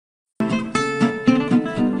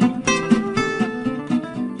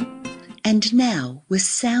And now, with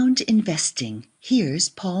sound investing, here's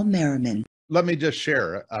Paul Merriman. Let me just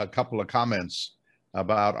share a couple of comments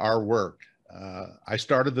about our work. I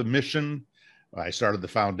started the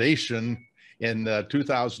foundation in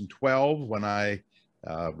 2012 when I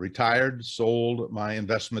retired, sold my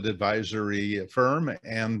investment advisory firm,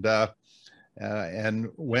 and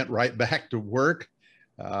went right back to work,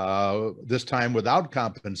 this time without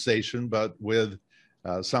compensation, but with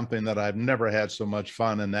something that I've never had so much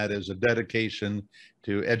fun, and that is a dedication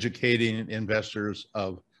to educating investors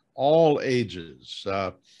of all ages.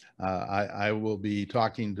 I will be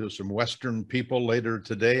talking to some Western people later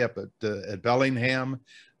today up at Bellingham.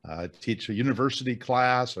 Teach a university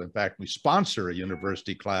class. In fact, we sponsor a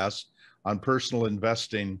university class on personal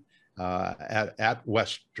investing at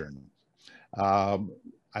Western. I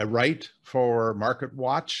write for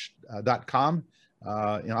marketwatch.com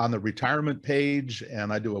on the retirement page,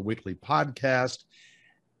 and I do a weekly podcast.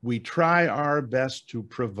 We try our best to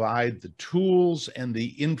provide the tools and the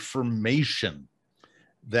information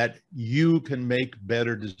that you can make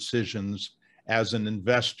better decisions as an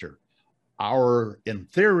investor. In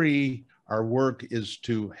theory, our work is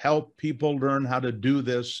to help people learn how to do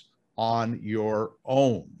this on your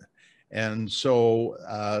own. And so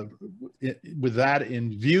with that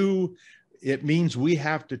in view, it means we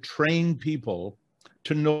have to train people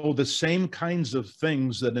to know the same kinds of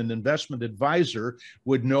things that an investment advisor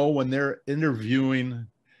would know when they're interviewing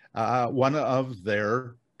one of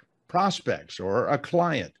their prospects or a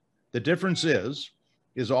client. The difference is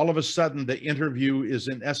all of a sudden the interview is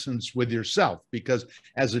in essence with yourself, because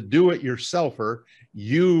as a do-it-yourselfer,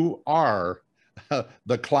 you are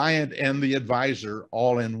the client and the advisor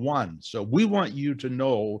all in one. So we want you to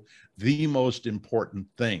know the most important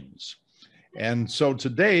things. And so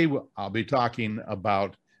today I'll be talking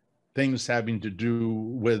about things having to do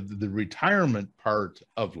with the retirement part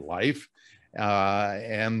of life.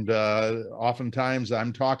 Oftentimes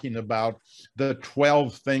I'm talking about the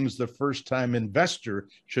 12 things the first-time investor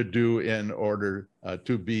should do in order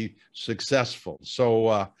to be successful.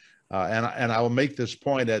 So, and I will make this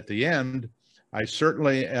point at the end. I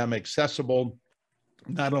certainly am accessible.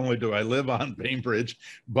 Not only do I live on Bainbridge,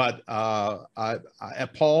 but Paul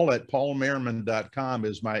at paulmerriman.com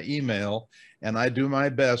is my email, and I do my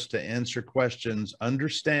best to answer questions,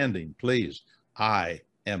 understanding, please, I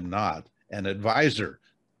am not an advisor.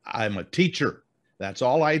 I'm a teacher. That's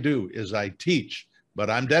all I do is I teach, but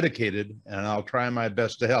I'm dedicated and I'll try my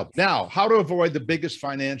best to help. Now, how to avoid the biggest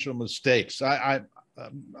financial mistakes. I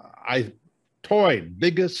toyed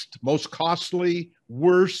biggest, most costly,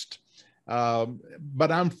 worst,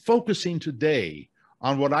 but I'm focusing today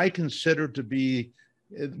on what I consider to be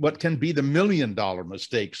what can be the $1 million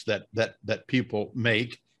mistakes that people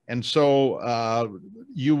make. And so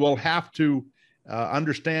you will have to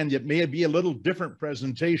understand it may be a little different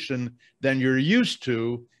presentation than you're used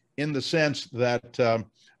to, in the sense that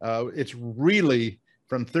it's really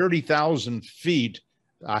from 30,000 feet,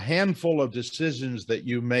 a handful of decisions that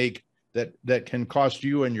you make that can cost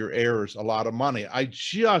you and your heirs a lot of money. I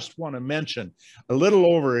just want to mention, a little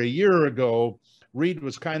over a year ago, Reed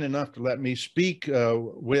was kind enough to let me speak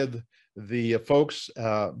with the folks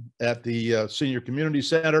at the Senior Community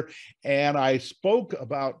Center, and I spoke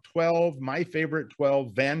about my favorite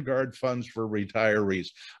 12 Vanguard funds for retirees.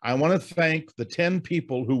 I want to thank the 10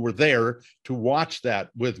 people who were there to watch that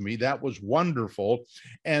with me. That was wonderful.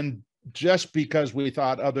 And just because we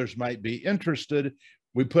thought others might be interested,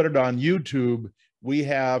 we put it on YouTube. We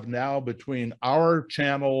have now, between our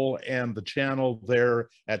channel and the channel there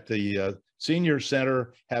at the Senior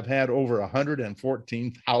Center, have had over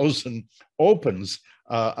 114,000 opens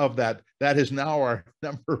of that. That is now our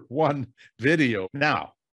 #1 video.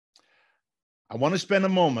 Now, I want to spend a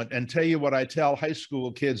moment and tell you what I tell high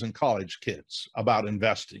school kids and college kids about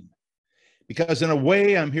investing. Because in a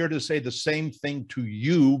way, I'm here to say the same thing to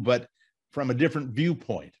you, but from a different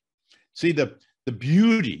viewpoint. See, the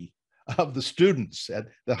beauty of the students at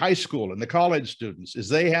the high school and the college students is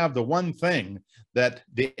they have the one thing, that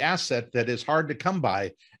the asset that is hard to come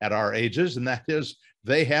by at our ages, and that is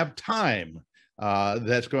they have time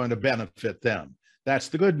that's going to benefit them. That's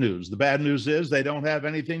the good news. The bad news is they don't have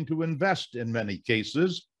anything to invest in many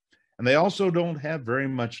cases, and they also don't have very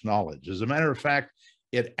much knowledge. As a matter of fact,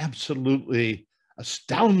 it absolutely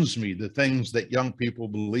astounds me, the things that young people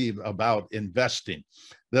believe about investing.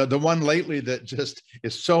 The one lately that just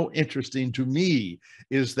is so interesting to me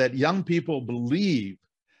is that young people believe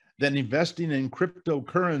that investing in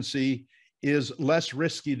cryptocurrency is less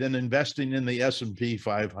risky than investing in the S&P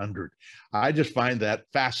 500. I just find that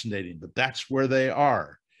fascinating, but that's where they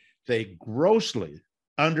are. They grossly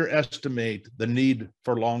underestimate the need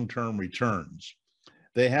for long-term returns.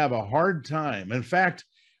 They have a hard time. In fact,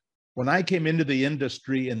 when I came into the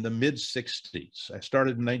industry in the mid-60s, I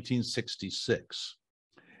started in 1966.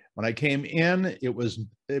 When I came in, it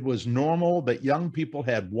was normal that young people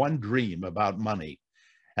had one dream about money,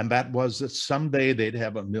 and that was that someday they'd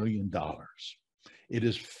have $1 million. It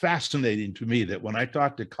is fascinating to me that when I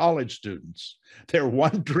talk to college students, their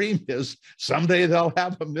one dream is someday they'll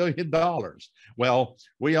have $1 million. Well,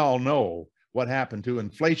 we all know what happened to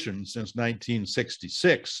inflation since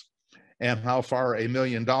 1966 and how far $1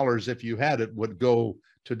 million, if you had it, would go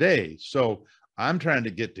today. So I'm trying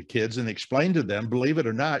to get to kids and explain to them, believe it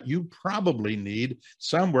or not, you probably need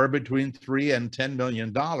somewhere between $3 and $10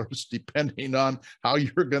 million, depending on how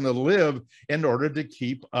you're going to live in order to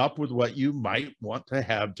keep up with what you might want to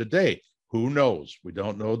have today. Who knows? We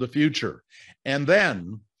don't know the future. And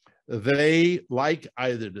then they like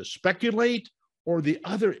either to speculate, or the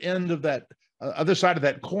other end of that, other side of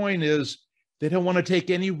that coin is they don't want to take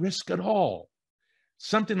any risk at all.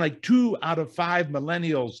 Something like 2 out of 5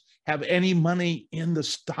 millennials have any money in the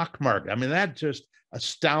stock market. I mean, that just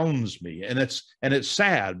astounds me. And it's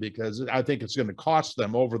sad, because I think it's going to cost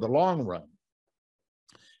them over the long run.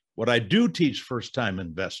 What I do teach first-time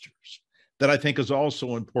investors that I think is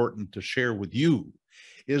also important to share with you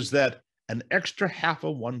is that an extra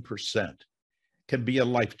 0.5% can be a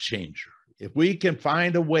life changer. If we can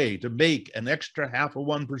find a way to make an extra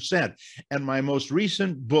 0.5%, and my most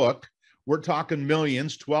recent book, we're talking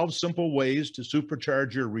millions, 12 simple ways to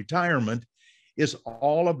supercharge your retirement, is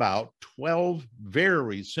all about 12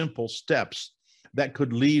 very simple steps that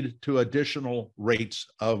could lead to additional rates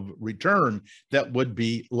of return that would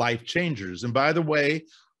be life changers. And by the way,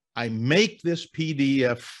 I make this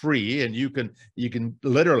PDF free, and you can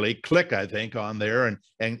literally click, I think, on there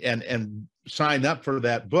and sign up for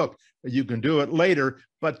that book. You can do it later,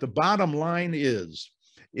 but the bottom line is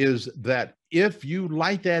that if you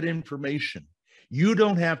like that information, you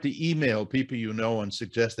don't have to email people you know and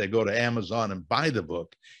suggest they go to Amazon and buy the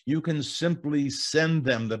book. You can simply send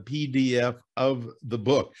them the PDF of the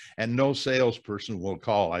book, and no salesperson will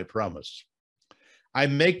call, I promise. I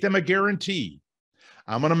make them a guarantee.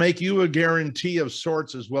 I'm going to make you a guarantee of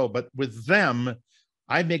sorts as well, but with them,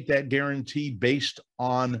 I make that guarantee based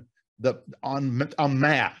on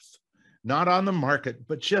math, not on the market,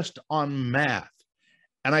 but just on math.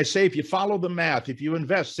 And I say, if you follow the math, if you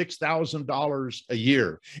invest $6,000 a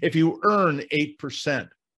year, if you earn 8%,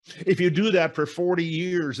 if you do that for 40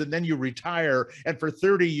 years and then you retire, and for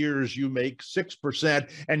 30 years you make 6%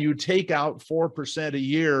 and you take out 4% a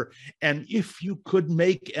year, and if you could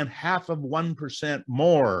make 0.5%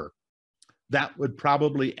 more, that would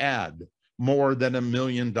probably add more than $1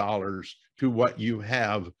 million to what you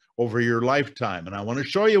have over your lifetime. And I want to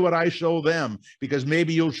show you what I show them, because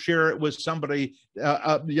maybe you'll share it with somebody,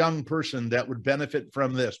 a young person that would benefit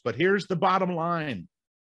from this. But here's the bottom line.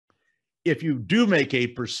 If you do make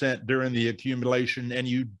 8% during the accumulation, and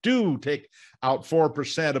you do take out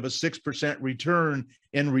 4% of a 6% return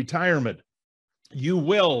in retirement, you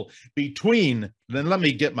will, then let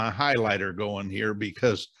me get my highlighter going here,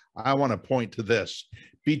 because I want to point to this.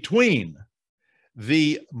 Between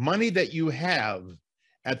the money that you have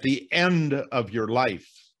at the end of your life,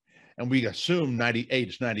 and we assume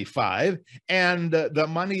age 95, and the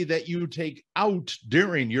money that you take out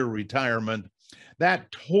during your retirement,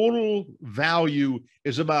 that total value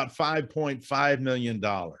is about $5.5 million.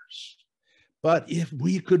 But if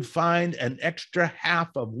we could find an extra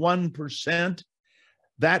 0.5%,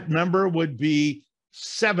 that number would be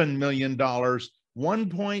 $7 million,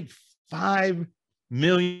 $1.5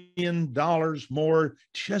 million more,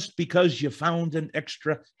 just because you found an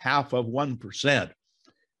extra 0.5%,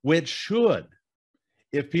 which should,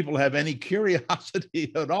 if people have any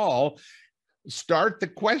curiosity at all, start the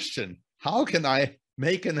question, how can I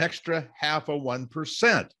make an extra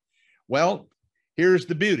 0.5%? Well, here's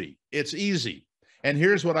the beauty. It's easy. And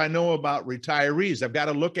here's what I know about retirees. I've got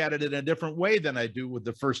to look at it in a different way than I do with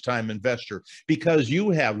the first-time investor, because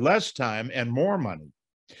you have less time and more money.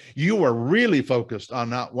 You are really focused on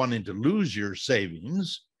not wanting to lose your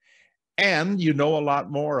savings, and you know a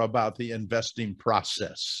lot more about the investing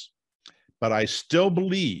process. But I still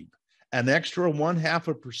believe an extra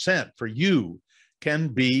 0.5% for you can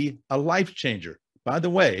be a life changer. By the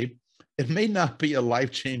way, it may not be a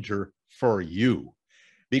life changer for you,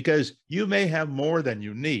 because you may have more than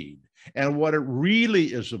you need. And what it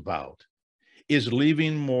really is about is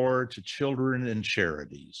leaving more to children and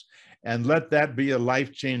charities. And let that be a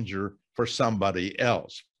life changer for somebody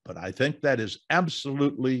else. But I think that is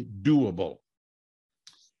absolutely doable.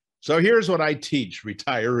 So here's what I teach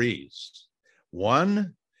retirees.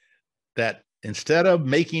 1, that instead of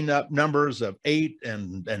making up numbers of 8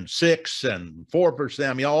 and 6 and 4%,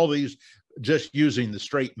 I mean, all these just using the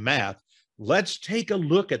straight math, let's take a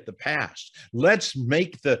look at the past. Let's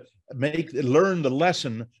learn the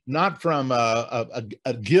lesson, not from a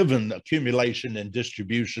given accumulation and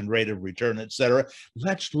distribution rate of return, et cetera.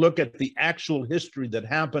 Let's look at the actual history that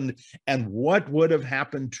happened and what would have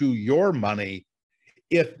happened to your money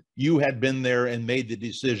if you had been there and made the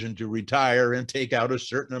decision to retire and take out a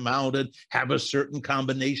certain amount and have a certain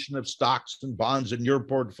combination of stocks and bonds in your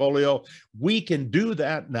portfolio. We can do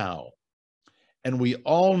that now. And we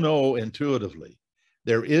all know intuitively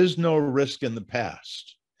there is no risk in the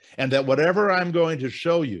past. And that whatever I'm going to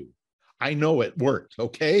show you, I know it worked,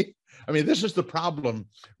 okay? I mean, this is the problem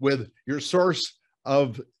with your source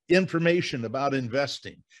of information about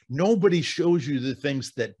investing. Nobody shows you the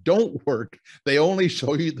things that don't work. They only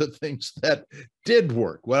show you the things that did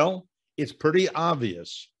work. Well, it's pretty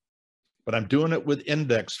obvious, but I'm doing it with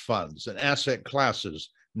index funds and asset classes,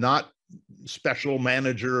 not special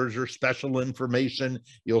managers or special information.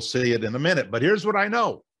 You'll see it in a minute. But here's what I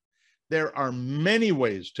know. There are many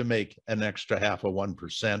ways to make an extra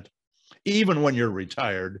 0.5%, even when you're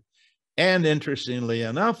retired. And interestingly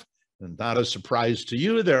enough, and not a surprise to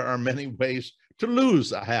you, there are many ways to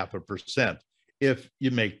lose 0.5% if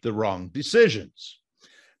you make the wrong decisions.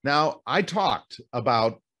 Now, I talked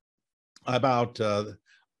about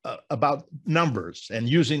numbers and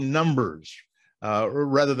using numbers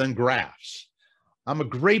rather than graphs. I'm a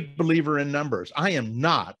great believer in numbers. I am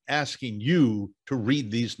not asking you to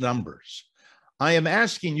read these numbers. I am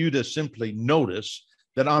asking you to simply notice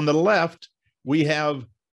that on the left, we have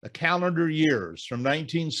the calendar years from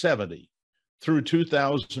 1970 through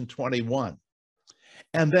 2021.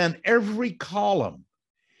 And then every column,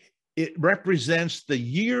 it represents the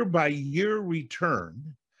year-by-year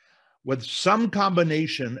return with some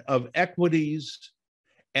combination of equities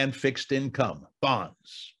and fixed income,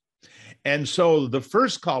 bonds. And so the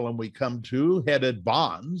first column we come to, headed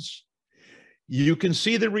bonds, you can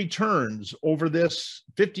see the returns over this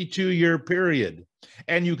 52-year period.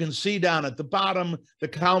 And you can see down at the bottom, the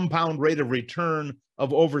compound rate of return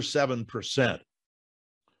of over 7%.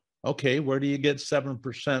 Okay, where do you get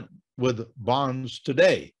 7% with bonds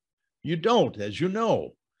today? You don't, as you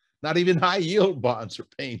know. Not even high yield bonds are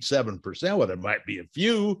paying 7%. Well, there might be a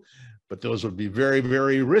few, but those would be very,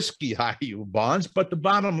 very risky high yield bonds. But the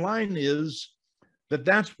bottom line is that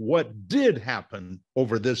that's what did happen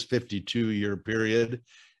over this 52-year period.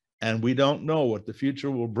 And we don't know what the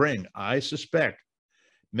future will bring. I suspect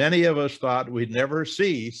many of us thought we'd never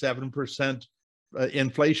see 7%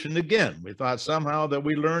 inflation again. We thought somehow that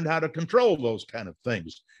we learned how to control those kind of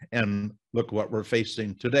things. And look what we're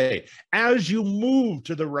facing today. As you move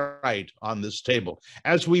to the right on this table,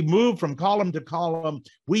 as we move from column to column,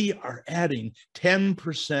 we are adding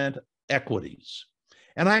 10% equities.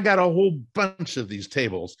 And I got a whole bunch of these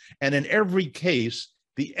tables. And in every case,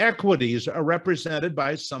 the equities are represented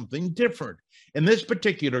by something different. In this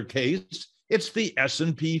particular case, it's the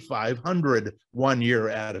S&P 500 1 year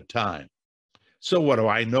at a time. So what do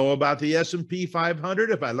I know about the S&P 500?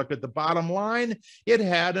 If I look at the bottom line, it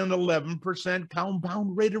had an 11%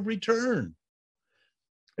 compound rate of return.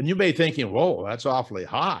 And you may be thinking, whoa, that's awfully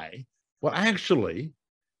high. Well, actually,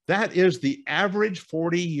 that is the average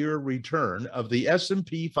 40-year return of the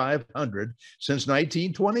S&P 500 since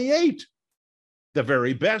 1928. The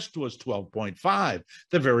very best was 12.5.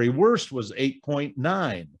 The very worst was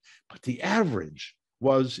 8.9. But the average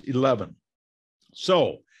was 11.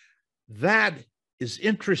 So that is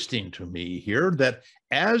interesting to me here, that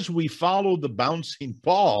as we follow the bouncing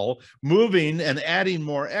ball, moving and adding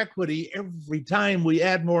more equity, every time we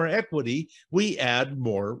add more equity, we add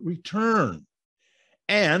more return.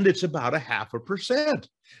 And it's about 0.5%.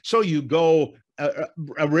 So you go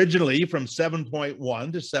originally from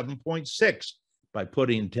 7.1 to 7.6 by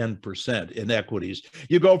putting 10% in equities.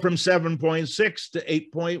 You go from 7.6 to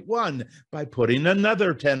 8.1 by putting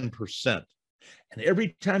another 10%. And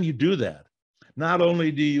every time you do that, not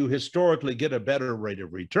only do you historically get a better rate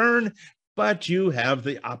of return, but you have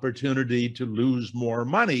the opportunity to lose more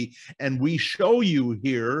money. And we show you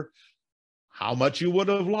here how much you would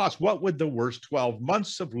have lost. What would the worst 12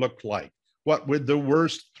 months have looked like? What would the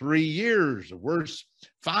worst 3 years, the worst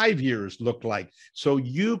 5 years look like? So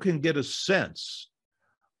you can get a sense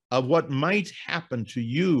of what might happen to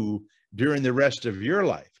you during the rest of your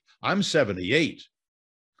life. I'm 78.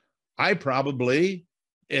 I probably,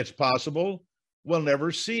 it's possible, will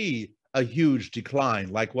never see a huge decline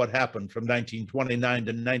like what happened from 1929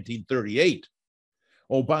 to 1938.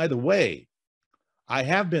 Oh, by the way, I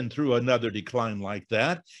have been through another decline like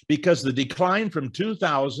that, because the decline from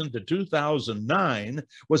 2000 to 2009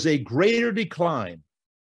 was a greater decline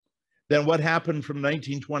than what happened from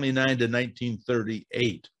 1929 to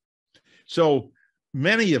 1938. So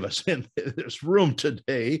many of us in this room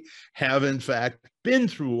today have, in fact, been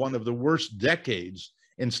through one of the worst decades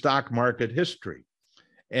in stock market history.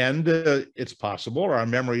 And it's possible our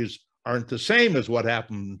memories aren't the same as what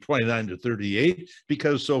happened in 29 to 38,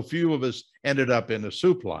 because so few of us ended up in a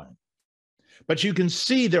soup line. But you can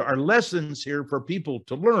see there are lessons here for people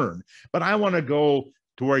to learn. But I want to go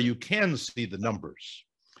to where you can see the numbers.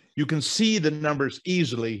 You can see the numbers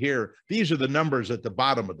easily here. These are the numbers at the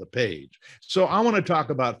bottom of the page. So I want to talk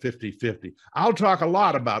about 50-50. I'll talk a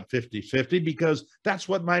lot about 50-50 because that's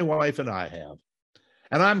what my wife and I have.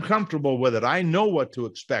 And I'm comfortable with it. I know what to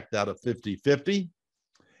expect out of 50-50.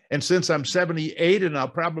 And since I'm 78, and I'll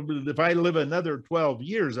probably, if I live another 12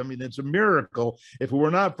 years, I mean, it's a miracle. If it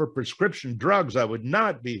were not for prescription drugs, I would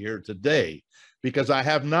not be here today, because I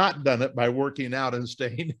have not done it by working out and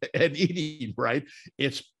staying and eating right.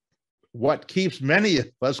 It's what keeps many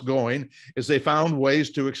of us going, is they found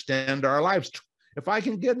ways to extend our lives. If I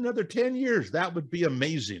can get another 10 years, that would be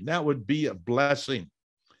amazing. That would be a blessing.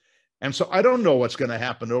 And so I don't know what's going to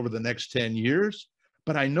happen over the next 10 years.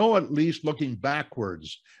 But I know, at least looking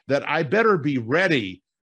backwards, that I better be ready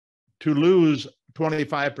to lose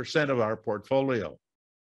 25% of our portfolio.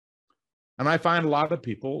 And I find a lot of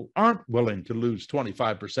people aren't willing to lose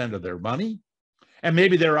 25% of their money. And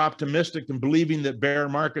maybe they're optimistic and believing that bear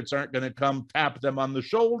markets aren't going to come tap them on the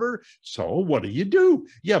shoulder. So what do?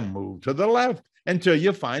 You move to the left until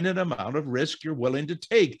you find an amount of risk you're willing to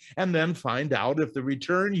take, and then find out if the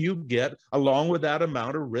return you get along with that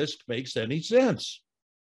amount of risk makes any sense.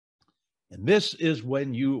 And this is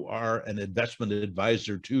when you are an investment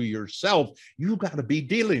advisor to yourself, you got to be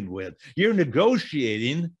dealing with. You're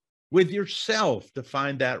negotiating with yourself to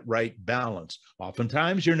find that right balance.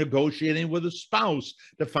 Oftentimes, you're negotiating with a spouse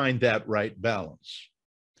to find that right balance.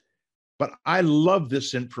 But I love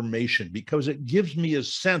this information because it gives me a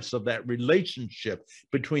sense of that relationship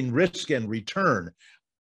between risk and return.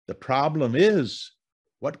 The problem is,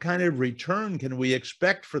 what kind of return can we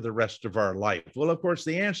expect for the rest of our life? Well, of course,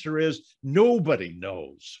 the answer is nobody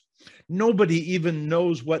knows. Nobody even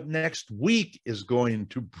knows what next week is going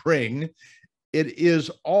to bring. It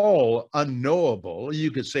is all unknowable.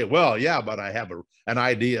 You could say, well, yeah, but I have an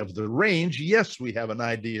idea of the range. Yes, we have an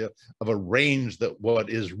idea of a range that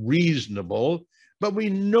what is reasonable, but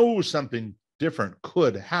we know something different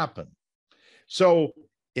could happen. So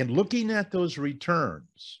in looking at those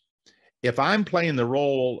returns, if I'm playing the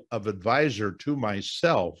role of advisor to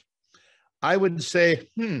myself, I would say,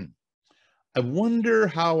 I wonder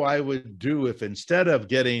how I would do if instead of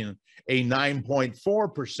getting a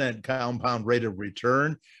 9.4% compound rate of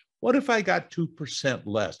return, what if I got 2%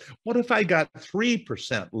 less? What if I got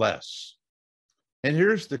 3% less? And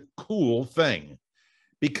here's the cool thing.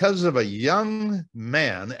 Because of a young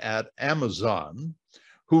man at Amazon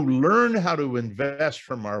who learned how to invest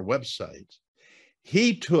from our website,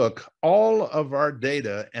 he took all of our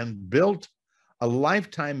data and built a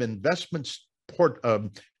lifetime investment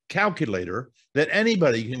calculator that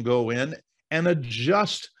anybody can go in and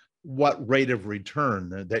adjust what rate of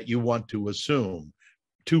return that you want to assume.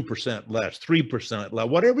 2% less, 3% less,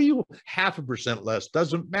 whatever you, 0.5% less,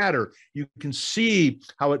 doesn't matter. You can see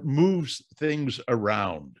how it moves things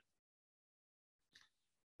around.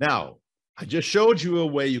 Now, I just showed you a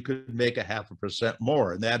way you could make 0.5%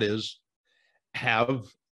 more, and that is have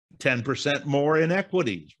 10% more in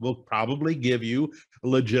equities. Will probably give you a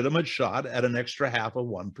legitimate shot at an extra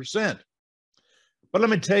 0.5%. But let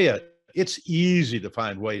me tell you, it's easy to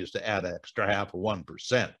find ways to add extra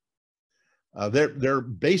 0.5%. They're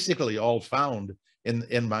basically all found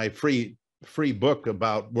in my free book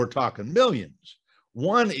about We're Talking Millions.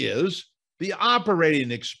 One is the operating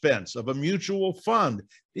expense of a mutual fund.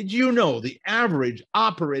 Did you know the average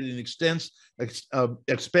operating expense of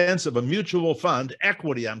a mutual fund,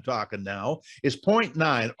 equity I'm talking now, is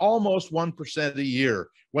 0.9, almost 1% a year,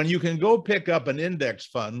 when you can go pick up an index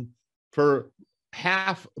fund for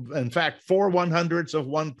half, in fact, 0.04 of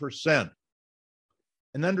 1%.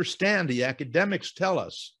 And understand, the academics tell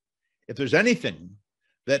us, if there's anything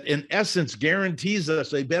that in essence guarantees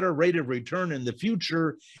us a better rate of return in the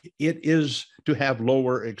future, it is to have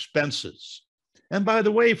lower expenses. And by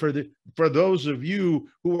the way, for those of you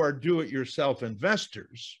who are do-it-yourself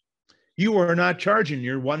investors, you are not charging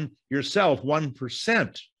yourself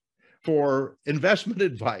 1% for investment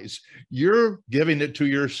advice. You're giving it to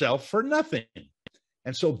yourself for nothing.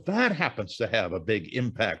 And so that happens to have a big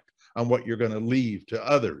impact on what you're going to leave to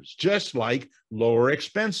others, just like lower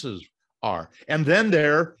expenses are. And then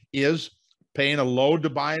there is paying a load to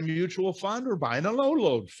buy a mutual fund or buying a low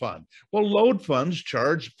load fund. Well, load funds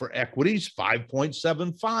charge for equities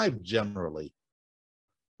 5.75 generally.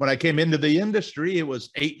 When I came into the industry, it was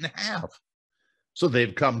 8.5. So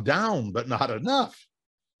they've come down, but not enough.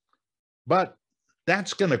 But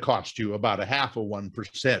that's going to cost you about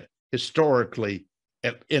 0.5% historically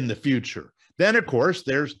in the future. Then, of course,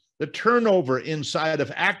 there's the turnover inside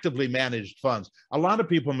of actively managed funds. A lot of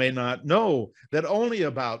people may not know that only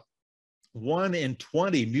about 1 in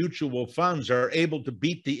 20 mutual funds are able to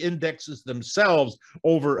beat the indexes themselves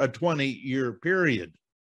over a 20-year period.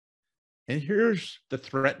 And here's the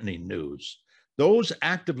threatening news. Those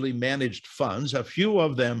actively managed funds, a few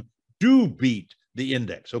of them do beat the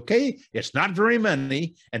index, okay? It's not very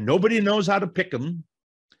many, and nobody knows how to pick them,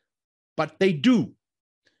 but they do.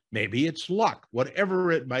 Maybe it's luck,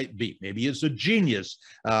 whatever it might be. Maybe it's a genius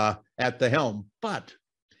at the helm. But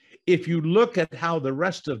if you look at how the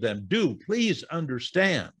rest of them do, please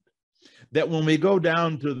understand that when we go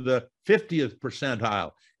down to the 50th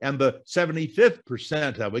percentile and the 75th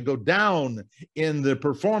percentile, we go down in the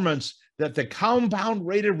performance, that the compound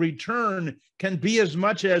rate of return can be as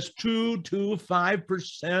much as 2 to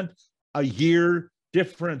 5% a year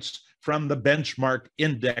difference from the benchmark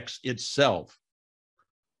index itself.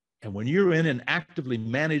 And when you're in an actively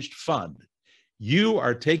managed fund, you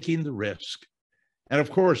are taking the risk. And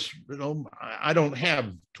of course, I don't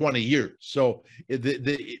have 20 years, so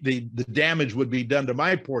the damage would be done to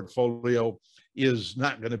my portfolio is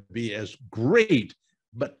not going to be as great,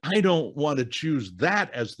 but I don't want to choose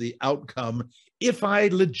that as the outcome if I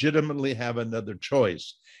legitimately have another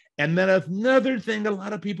choice. And then another thing a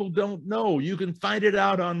lot of people don't know, you can find it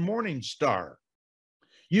out on Morningstar.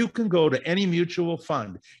 You can go to any mutual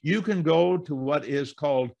fund. You can go to what is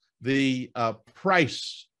called the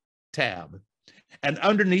price tab. And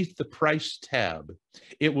underneath the price tab,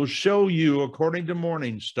 it will show you, according to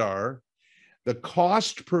Morningstar, the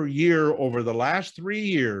cost per year over the last 3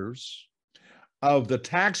 years of the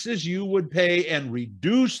taxes you would pay and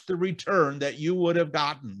reduce the return that you would have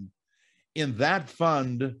gotten in that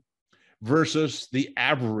fund versus the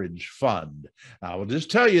average fund. I will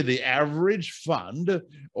just tell you, the average fund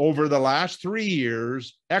over the last 3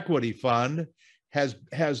 years, equity fund, has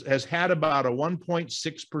had about a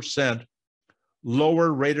 1.6%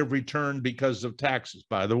 lower rate of return because of taxes.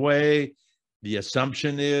 By the way, the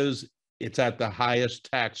assumption is it's at the highest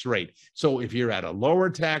tax rate. So if you're at a lower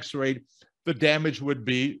tax rate, the damage wouldn't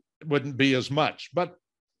be as much. But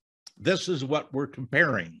this is what we're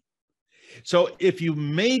comparing. So if you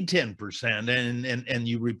made 10% and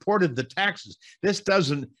you reported the taxes, this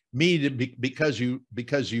doesn't mean because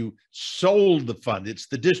you sold the fund. It's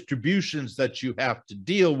the distributions that you have to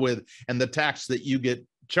deal with and the tax that you get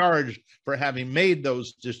charged for having made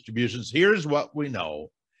those distributions. Here's what we know.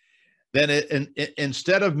 Then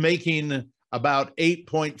instead of making about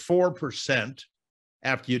 8.4%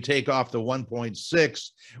 after you take off the 1.6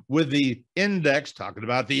 with the index, talking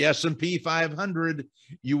about the S&P 500,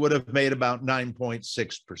 you would have made about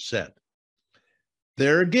 9.6%.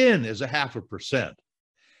 There again is 0.5%.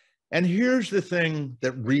 And here's the thing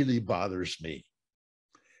that really bothers me.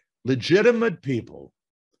 Legitimate people,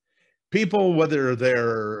 whether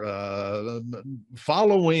they're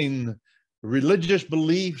following religious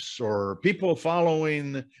beliefs or people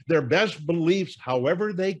following their best beliefs,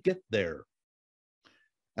 however they get there.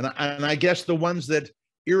 And I guess the ones that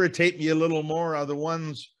irritate me a little more are the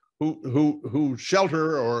ones who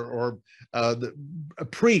shelter or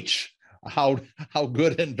preach how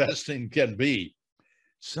good investing can be.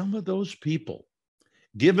 Some of those people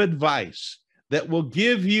give advice that will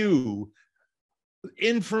give you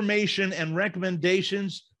information and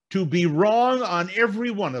recommendations to be wrong on every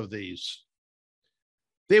one of these.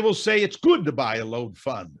 They will say it's good to buy a load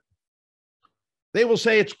fund. They will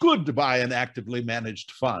say it's good to buy an actively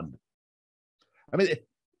managed fund. I mean,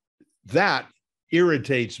 that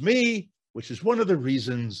irritates me, which is one of the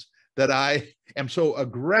reasons that I am so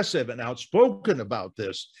aggressive and outspoken about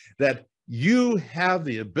this, that you have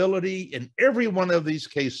the ability in every one of these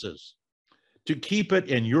cases to keep it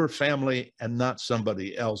in your family and not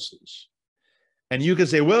somebody else's. And you can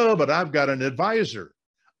say, well, but I've got an advisor.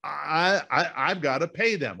 I've got to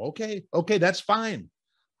pay them. Okay, that's fine.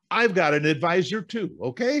 I've got an advisor too,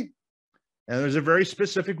 okay? And there's a very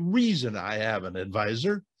specific reason I have an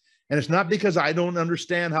advisor. And it's not because I don't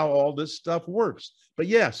understand how all this stuff works. But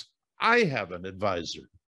yes, I have an advisor.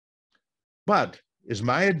 But is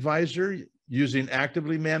my advisor using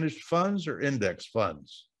actively managed funds or index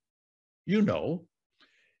funds? You know.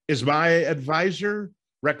 Is my advisor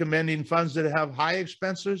recommending funds that have high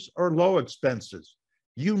expenses or low expenses.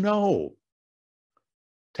 You know.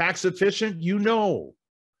 Tax efficient, you know.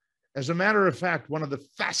 As a matter of fact, one of the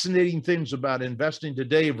fascinating things about investing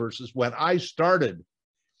today versus when I started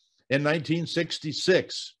in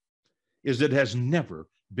 1966 is it has never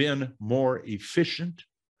been more efficient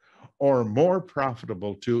or more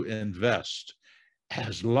profitable to invest.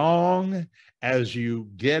 As long as you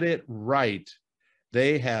get it right,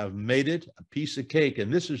 they have made it a piece of cake.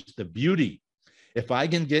 And this is the beauty. If I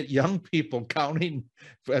can get young people counting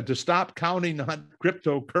to stop counting on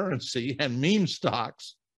cryptocurrency and meme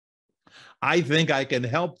stocks, I think I can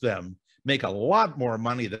help them make a lot more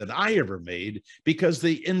money than I ever made because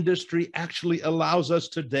the industry actually allows us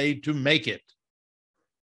today to make it.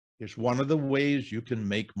 It's one of the ways you can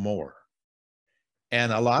make more.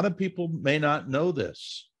 And a lot of people may not know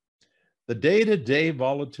this. The day-to-day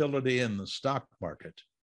volatility in the stock market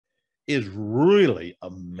is really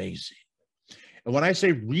amazing. And when I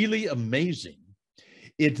say really amazing,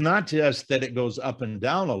 it's not just that it goes up and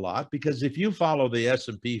down a lot, because if you follow the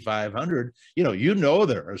S&P 500, you know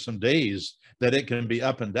there are some days that it can be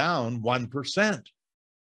up and down 1%.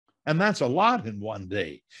 And that's a lot in one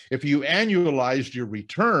day. If you annualized your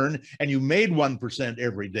return and you made 1%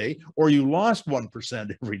 every day, or you lost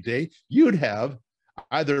 1% every day, you'd have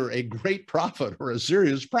either a great profit or a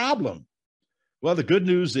serious problem. Well, the good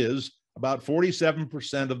news is about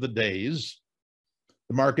 47% of the days,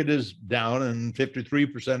 the market is down, and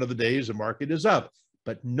 53% of the days, the market is up.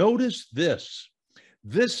 But notice this.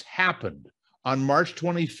 This happened on March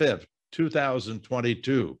 25th,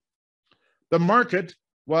 2022. The market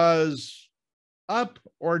was up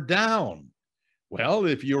or down. Well,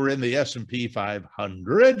 if you were in the S&P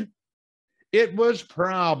 500, it was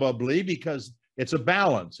probably because it's a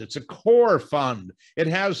balance. It's a core fund. It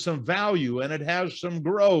has some value and it has some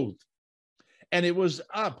growth. And it was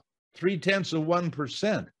up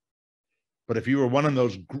 0.3%. But if you were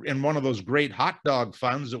in one of those great hot dog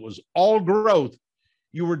funds that was all growth,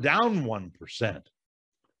 you were down 1%.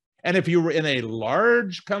 And if you were in a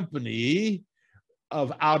large company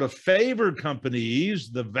of out of favor companies,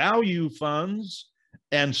 the value funds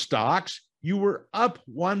and stocks, you were up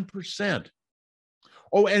 1%.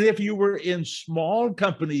 Oh, and if you were in small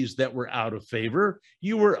companies that were out of favor,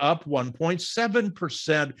 you were up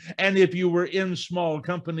 1.7%. And if you were in small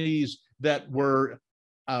companies that were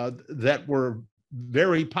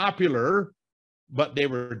very popular, but they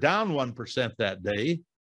were down 1% that day,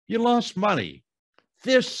 you lost money.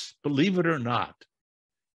 This, believe it or not,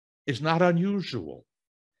 is not unusual.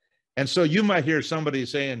 And so you might hear somebody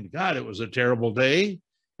saying, God, it was a terrible day.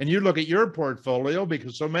 And you look at your portfolio,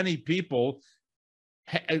 because so many people,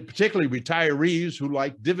 particularly retirees who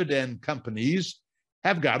like dividend companies,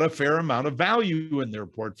 have got a fair amount of value in their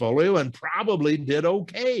portfolio and probably did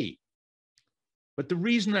okay. But the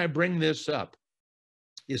reason I bring this up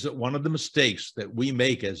is that one of the mistakes that we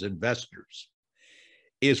make as investors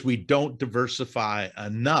is we don't diversify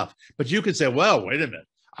enough. But you could say, well, wait a minute,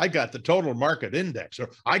 I got the total market index, or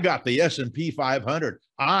I got the S&P 500.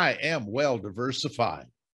 I am well diversified.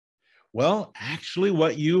 Well, actually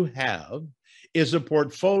what you have is a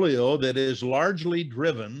portfolio that is largely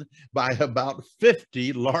driven by about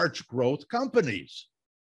 50 large growth companies.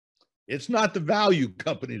 It's not the value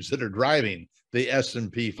companies that are driving the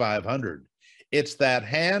S&P 500. It's that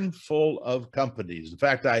handful of companies. In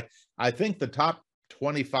fact, I think the top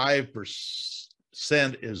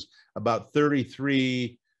 25% is about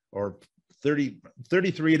 33 to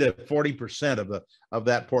 40% of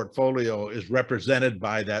that portfolio is represented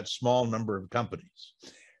by that small number of companies.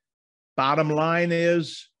 Bottom line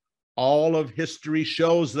is, all of history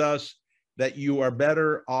shows us that you are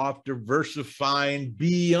better off diversifying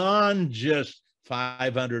beyond just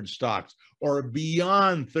 500 stocks or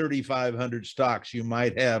beyond 3,500 stocks you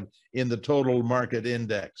might have in the total market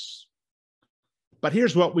index. But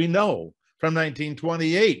here's what we know from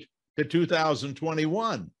 1928 to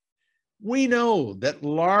 2021. We know that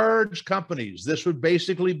large companies, this would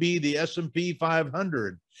basically be the S&P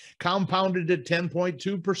 500, compounded at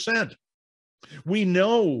 10.2%. We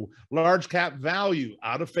know large cap value,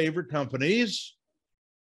 out of favor companies,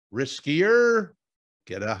 riskier,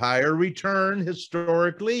 get a higher return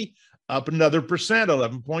historically, up another percent,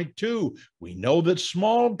 11.2. We know that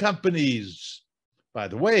small companies, by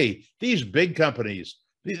the way, these big companies,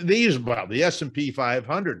 the S&P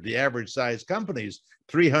 500, the average size companies,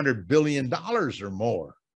 $300 billion or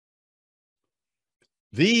more.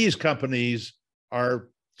 These companies are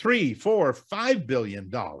 $3, $4, $5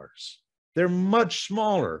 billion. They're much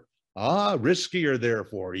smaller. Riskier,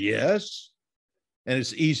 therefore, yes. And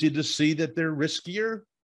it's easy to see that they're riskier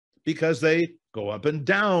because they go up and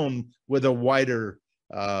down with a wider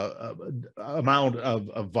amount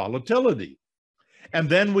of volatility. And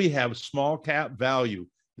then we have small cap value,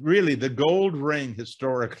 really the gold ring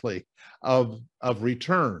historically of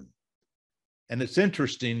return. And it's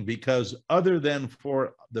interesting because other than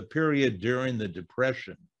for the period during the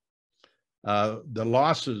Depression, the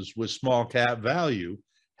losses with small cap value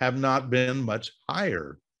have not been much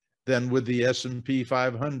higher than with the S&P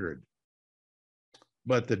 500.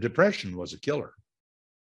 But the Depression was a killer.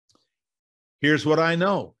 Here's what I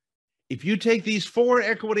know. If you take these 4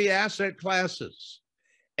 equity asset classes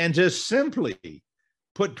and just simply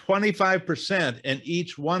put 25% in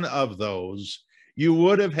each one of those, you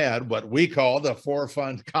would have had what we call the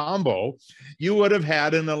 4-fund combo. You would have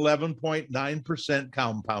had an 11.9%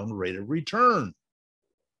 compound rate of return.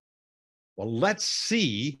 Well, let's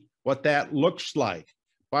see what that looks like.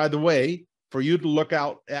 By the way, for you to look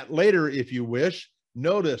out at later if you wish,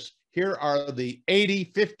 notice here are the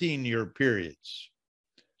 80 15-year periods.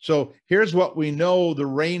 So here's what we know the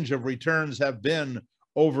range of returns have been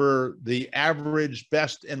over the average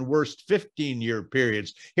best and worst 15-year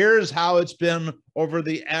periods. Here's how it's been over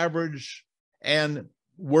the average and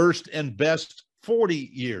worst and best 40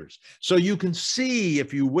 years. So you can see,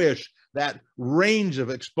 if you wish, that range of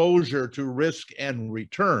exposure to risk and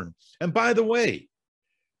return. And by the way,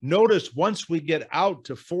 notice once we get out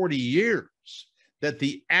to 40 years that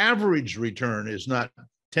the average return is not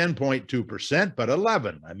 10.2%, but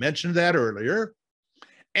 11. I mentioned that earlier.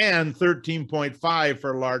 And 13.5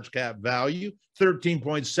 for large cap value,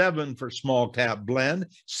 13.7 for small cap blend,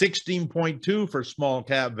 16.2 for small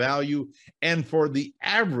cap value, and for the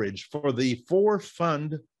average for the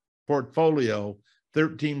 4-fund portfolio,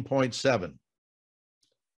 13.7.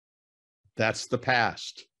 That's the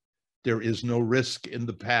past. There is no risk in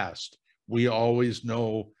the past. We always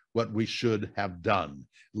know what we should have done.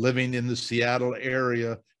 Living in the Seattle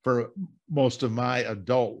area for most of my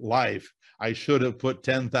adult life, I should have put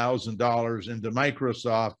 $10,000 into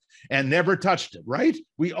Microsoft and never touched it, right?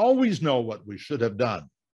 We always know what we should have done.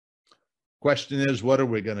 Question is, what are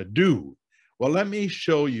we going to do? Well, let me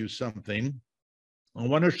show you something. I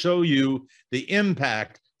want to show you the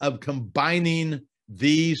impact of combining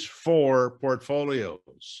these 4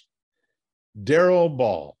 portfolios. Daryl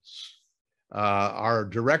Balls, our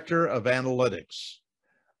director of analytics,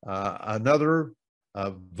 another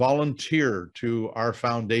volunteer to our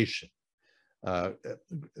foundation.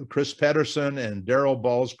 Chris Pedersen and Daryl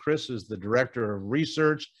Balls. Chris is the director of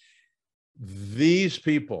research. These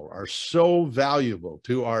people are so valuable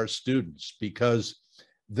to our students because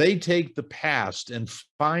they take the past and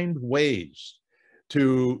find ways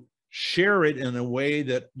to share it in a way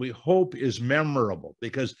that we hope is memorable,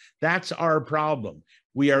 because that's our problem.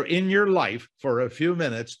 We are in your life for a few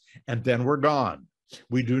minutes and then we're gone.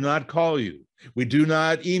 We do not call you. We do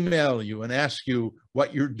not email you and ask you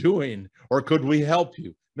what you're doing or could we help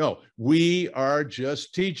you. No, we are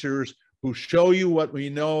just teachers who show you what we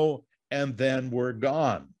know and then we're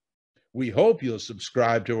gone. We hope you'll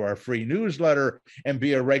subscribe to our free newsletter and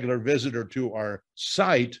be a regular visitor to our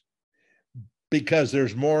site, because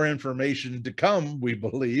there's more information to come, we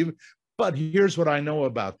believe. But here's what I know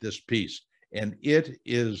about this piece, and it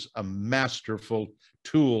is a masterful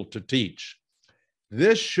tool to teach.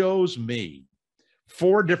 This shows me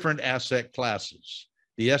 4 different asset classes.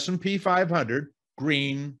 The S&P 500,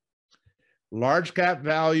 green, large cap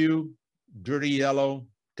value, dirty yellow,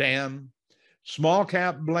 tan, small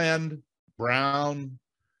cap blend, brown,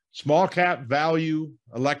 small cap value,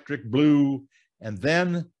 electric blue, and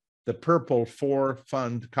then the purple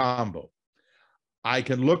 4-fund combo. I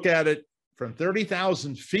can look at it from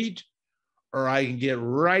 30,000 feet, or I can get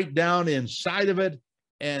right down inside of it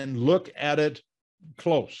and look at it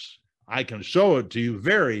close. I can show it to you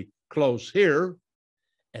very close here,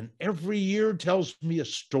 and every year tells me a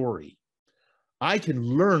story. I can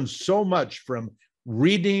learn so much from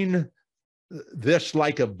reading this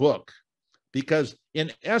like a book, because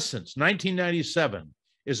in essence, 1997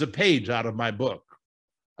 is a page out of my book.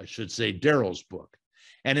 I should say Daryl's book.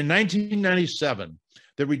 And in 1997,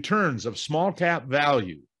 the returns of small cap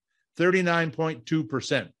value,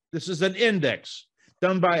 39.2%. This is an index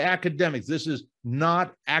done by academics. This is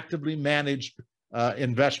not actively managed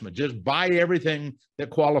investment. Just buy everything that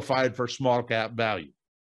qualified for small cap value.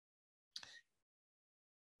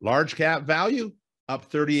 Large cap value,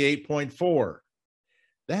 up 38.4.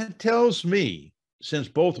 That tells me, since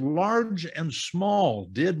both large and small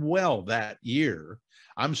did well that year,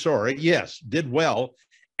 did well,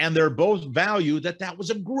 and they're both value, that was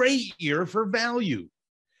a great year for value.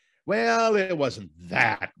 Well, it wasn't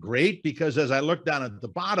that great because as I look down at the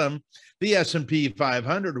bottom, the S&P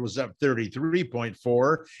 500 was up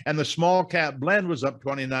 33.4 and the small cap blend was up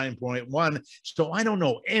 29.1. So I don't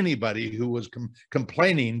know anybody who was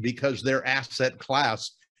complaining because their asset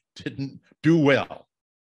class didn't do well.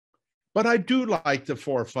 But I do like the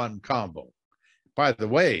four fund combo. By the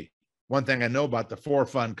way, one thing I know about the four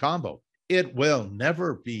fund combo, it will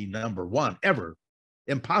never be number one, ever.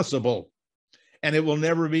 Impossible. And it will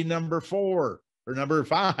never be number four or number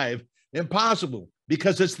five. Impossible,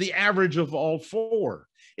 because it's the average of all four.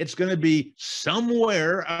 It's going to be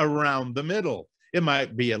somewhere around the middle. It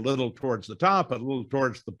might be a little towards the top, a little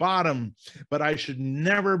towards the bottom, but I should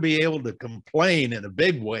never be able to complain in a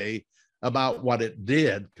big way about what it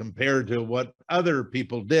did compared to what other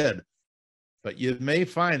people did. But you may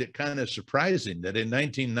find it kind of surprising that in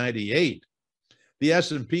 1998, the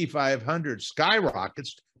S&P 500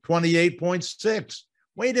 skyrockets 28.6.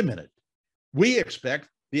 Wait a minute. We expect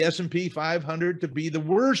the S&P 500 to be the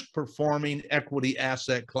worst performing equity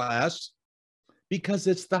asset class because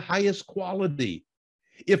it's the highest quality.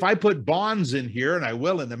 If I put bonds in here, and I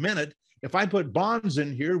will in a minute, if I put bonds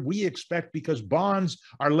in here, we expect, because bonds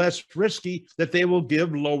are less risky, that they will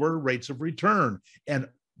give lower rates of return. And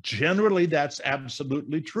generally, that's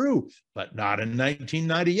absolutely true, but not in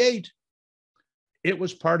 1998. It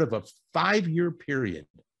was part of a 5-year period,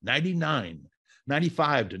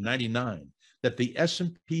 95 to 99, that the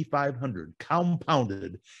S&P 500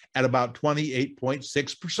 compounded at about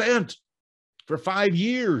 28.6% for 5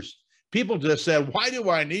 years. People just said, why do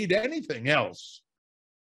I need anything else?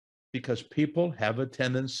 Because people have a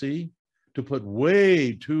tendency to put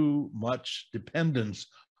way too much dependence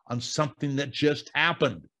on something that just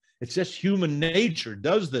happened. It's just human nature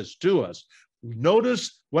does this to us.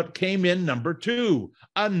 Notice what came in number 2,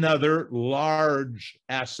 another large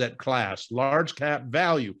asset class, large cap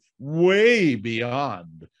value, way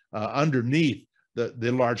beyond, underneath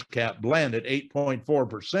the large cap blend at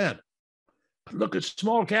 8.4%. Look at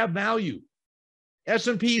small cap value.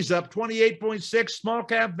 S&P's up 28.6, small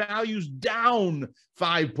cap value's down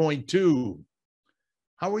 5.2.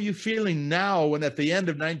 How are you feeling now when at the end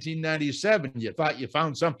of 1997, you thought you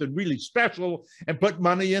found something really special and put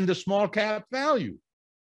money into small cap value?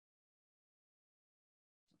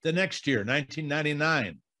 The next year,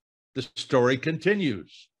 1999, the story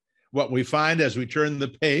continues. What we find as we turn the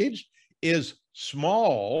page is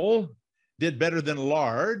small did better than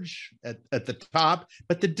large at the top,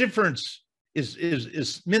 but the difference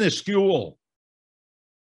is minuscule.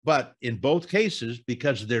 But in both cases,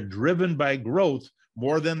 because they're driven by growth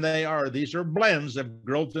more than they are, these are blends of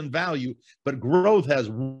growth and value, but growth has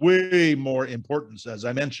way more importance, as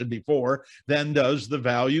I mentioned before, than does the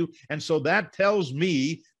value. And so that tells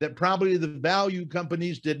me that probably the value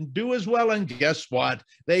companies didn't do as well. And guess what?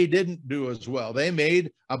 They didn't do as well. They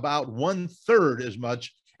made about 1/3 as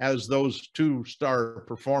much as those 2-star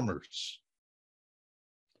performers.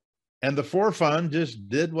 And the 4 fund just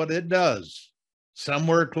did what it does,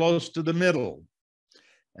 somewhere close to the middle.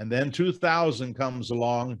 And then 2000 comes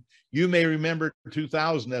along. You may remember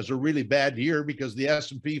 2000 as a really bad year because the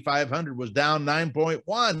S&P 500 was down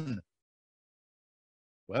 9.1.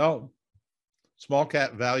 Well, small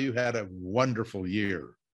cap value had a wonderful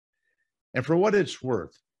year. And for what it's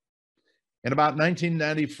worth, in about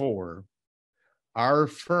 1994, our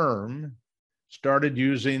firm started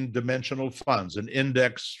using dimensional funds, an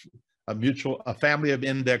index, a family of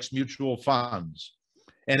index mutual funds.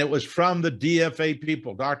 And it was from the DFA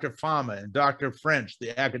people, Dr. Fama and Dr. French,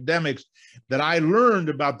 the academics, that I learned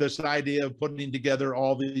about this idea of putting together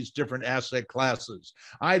all these different asset classes.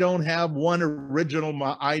 I don't have one original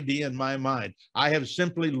idea in my mind. I have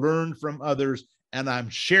simply learned from others, and I'm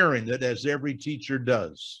sharing it as every teacher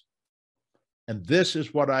does. And this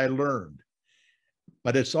is what I learned.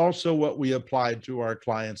 But it's also what we applied to our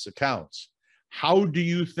clients' accounts. How do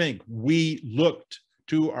you think we looked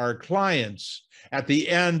to our clients at the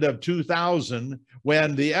end of 2000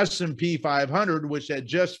 when the S&P 500, which had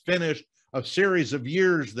just finished a series of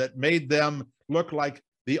years that made them look like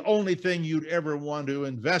the only thing you'd ever want to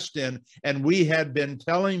invest in, and we had been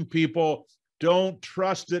telling people, don't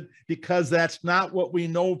trust it because that's not what we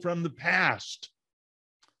know from the past.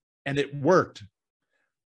 And it worked.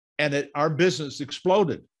 And our business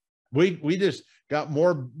exploded. We just got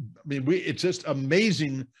more. I mean, it's just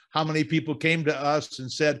amazing how many people came to us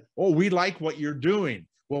and said, oh, we like what you're doing.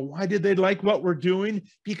 Well, why did they like what we're doing?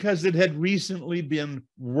 Because it had recently been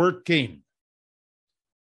working.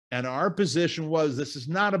 And our position was, this is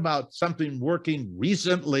not about something working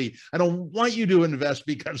recently. I don't want you to invest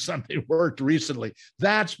because something worked recently.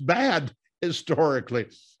 That's bad historically.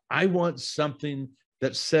 I want something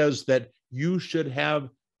that says that you should have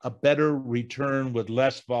a better return with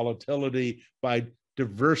less volatility by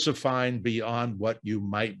diversifying beyond what you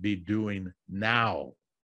might be doing now.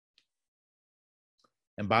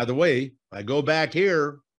 And by the way, I go back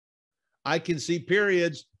here, I can see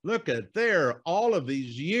periods. Look at there, all of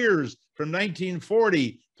these years from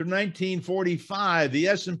 1940 through 1945, the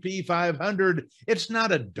S&P 500, it's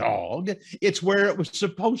not a dog, it's where it was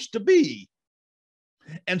supposed to be.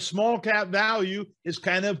 And small cap value is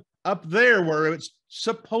kind of up there where it's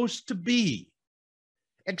supposed to be.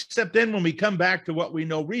 Except then when we come back to what we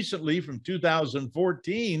know recently from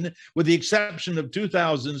 2014, with the exception of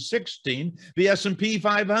 2016, the S&P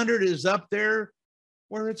 500 is up there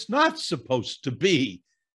where it's not supposed to be.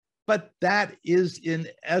 But that is in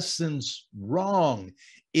essence wrong.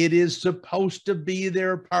 It is supposed to be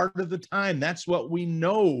there part of the time. That's what we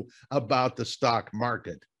know about the stock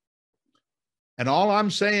market. And all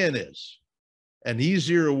I'm saying is an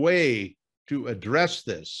easier way to address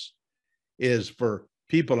this is for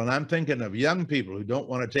people, and I'm thinking of young people who don't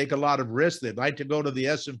want to take a lot of risk. They'd like to go to the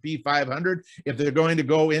S&P 500. If they're going to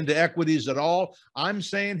go into equities at all, I'm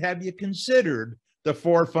saying, have you considered the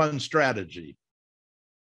 4-fund strategy?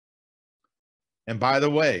 And by the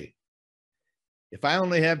way, if I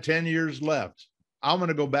only have 10 years left, I'm going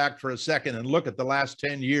to go back for a second and look at the last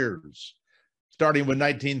 10 years, starting with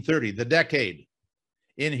 1930, the decade.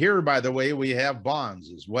 In here, by the way, we have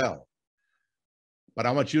bonds as well. But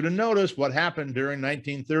I want you to notice what happened during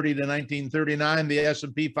 1930 to 1939. The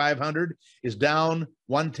S&P 500 is down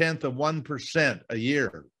 0.1% a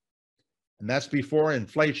year. And that's before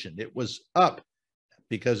inflation. It was up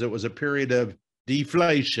because it was a period of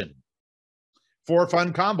deflation.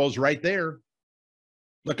 4-fund combos right there,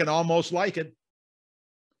 looking almost like it.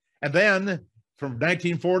 And then from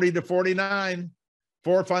 1940 to 49,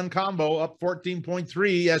 4-fund combo up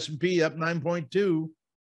 14.3, S&P up 9.2.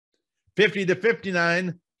 50 to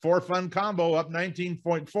 59, 4-fund combo up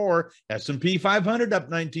 19.4, S&P 500 up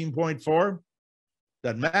 19.4.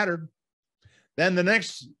 Doesn't matter. Then the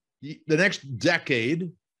next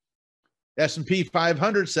decade, S&P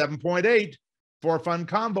 500 7.8, 4-fund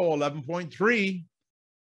combo 11.3,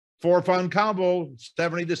 4-fund combo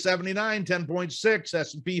 70 to 79, 10.6,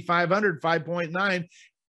 S&P 500 5.9.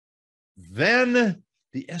 Then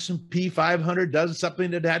the S&P 500 does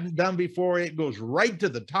something that hadn't done before. It goes right to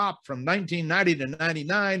the top from 1990 to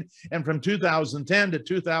 99 and from 2010 to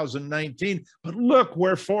 2019. But look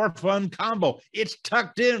where 4-fund combo, it's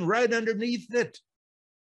tucked in right underneath it.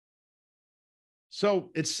 So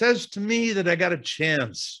it says to me that I got a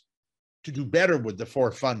chance to do better with the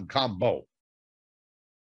 4-fund combo.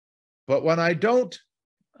 But when I don't,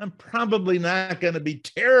 I'm probably not going to be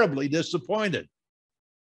terribly disappointed.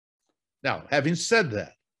 Now, having said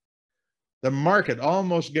that, the market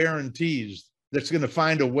almost guarantees that it's going to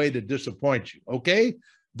find a way to disappoint you, okay?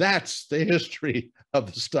 That's the history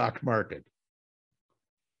of the stock market.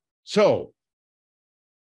 So,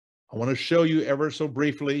 I want to show you ever so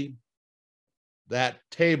briefly that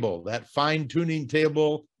table, that fine-tuning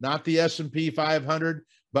table, not the S&P 500,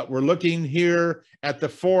 but we're looking here at the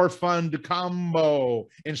 4-fund combo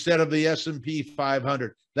instead of the S&P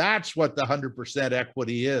 500. That's what the 100%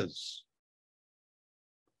 equity is.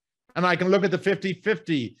 And I can look at the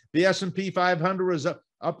 50-50. The S&P 500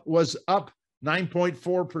 was up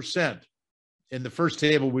 9.4% in the first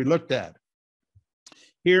table we looked at.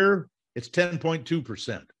 Here, it's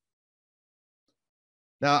 10.2%.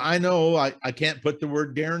 Now, I know I can't put the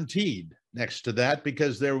word guaranteed next to that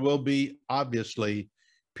because there will be obviously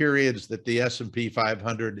periods that the S&P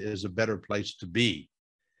 500 is a better place to be.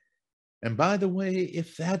 And by the way,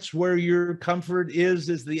 if that's where your comfort is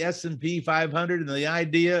the S&P 500 and the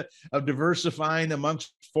idea of diversifying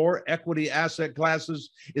amongst 4 equity asset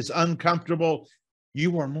classes is uncomfortable,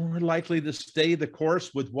 you are more likely to stay the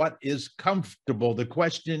course with what is comfortable. The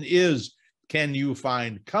question is, can you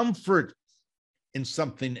find comfort in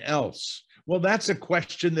something else? Well, that's a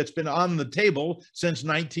question that's been on the table since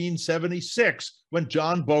 1976 when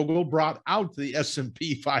John Bogle brought out the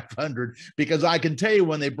S&P 500, because I can tell you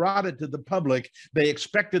when they brought it to the public, they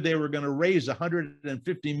expected they were going to raise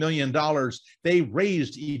 $150 million. They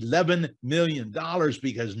raised $11 million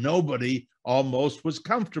because nobody almost was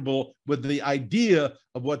comfortable with the idea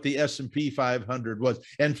of what the S&P 500 was.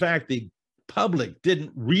 In fact, the public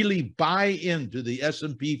didn't really buy into the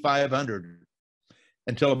S&P 500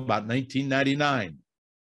 until about 1999.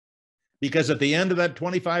 Because at the end of that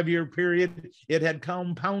 25-year period, it had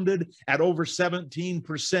compounded at over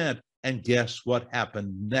 17%. And guess what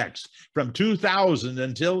happened next? From 2000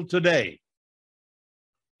 until today,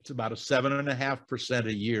 it's about a 7.5%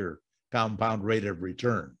 a year compound rate of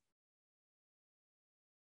return.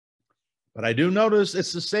 But I do notice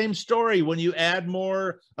it's the same story when you add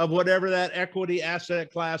more of whatever that equity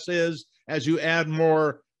asset class is. As you add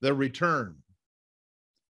more, the return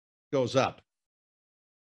goes up.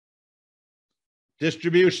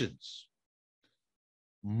 Distributions,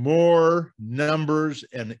 more numbers.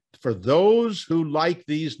 And for those who like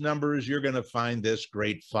these numbers, you're going to find this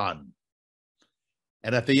great fun.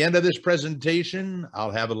 And at the end of this presentation,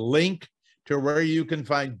 I'll have a link to where you can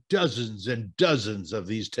find dozens and dozens of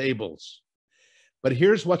these tables. But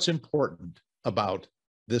here's what's important about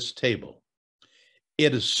this table.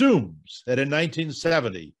 It assumes that in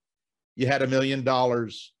 1970, you had $1 million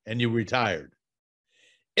and you retired.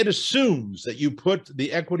 It assumes that you put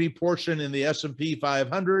the equity portion in the S&P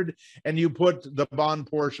 500 and you put the bond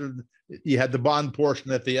portion, you had the bond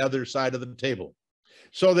portion at the other side of the table.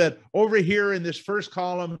 So that over here in this first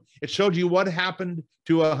column, it showed you what happened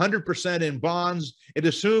to 100% in bonds. It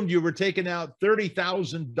assumed you were taking out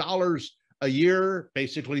 $30,000 a year,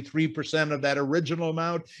 basically 3% of that original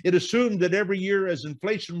amount. It assumed that every year as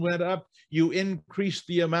inflation went up, you increased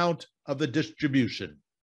the amount of the distribution.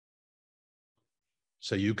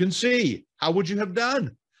 So you can see, how would you have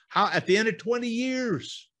done? How at the end of 20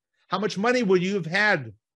 years, how much money would you have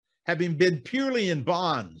had having been purely in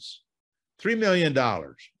bonds? $3 million,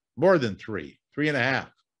 more than 3.5.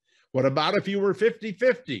 What about if you were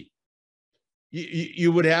 50-50?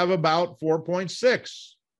 You would have about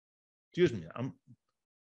 4.6. Excuse me, I'm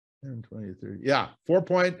 10, 20, 30. Yeah,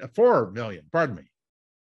 4.4 million, pardon me.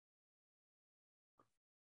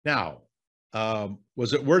 Now,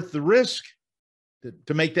 was it worth the risk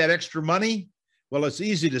to make that extra money? Well, it's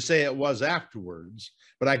easy to say it was afterwards,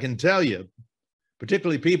 but I can tell you,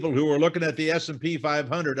 particularly people who were looking at the S&P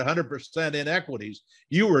 500, 100% in equities,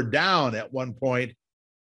 you were down at one point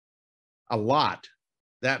a lot.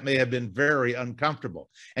 That may have been very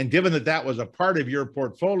uncomfortable. And given that that was a part of your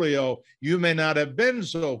portfolio, you may not have been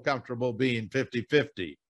so comfortable being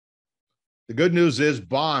 50-50. The good news is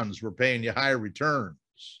bonds were paying you higher returns.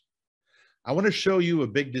 I want to show you a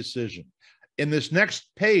big decision. In this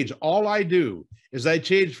next page, all I do is I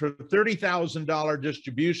change from $30,000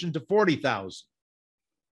 distribution to $40,000.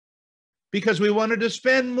 Because we wanted to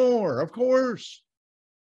spend more, of course.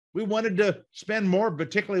 We wanted to spend more,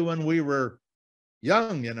 particularly when we were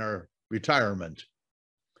young in our retirement.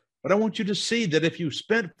 But I want you to see that if you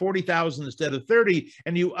spent $40,000 instead of 30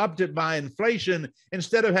 and you upped it by inflation,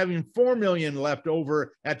 instead of having 4 million left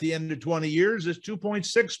over at the end of 20 years, it's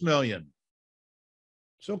 2.6 million.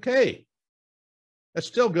 It's okay. That's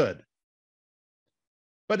still good.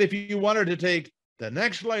 But if you wanted to take the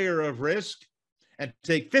next layer of risk and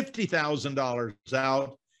take $50,000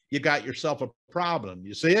 out, you got yourself a problem.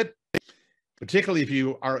 You see it? Particularly if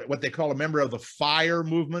you are what they call a member of the FIRE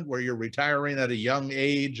movement, where you're retiring at a young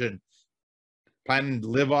age and planning to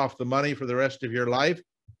live off the money for the rest of your life.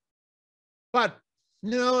 But,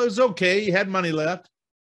 you know, it was okay. You had money left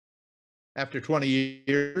after 20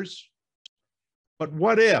 years. But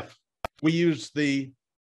what if we used the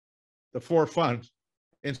four funds?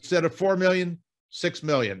 Instead of 4 million, 6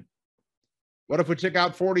 million. What if we took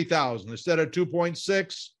out 40,000 instead of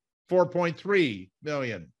 2.6, 4.3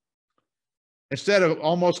 million? Instead of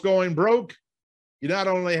almost going broke, you not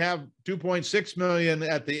only have 2.6 million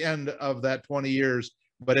at the end of that 20 years,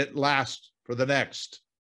 but it lasts for the next.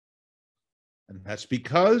 And that's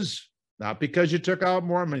because, not because you took out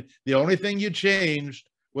more money. The only thing you changed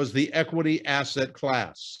was the equity asset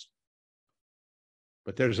class.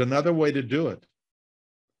 But there's another way to do it.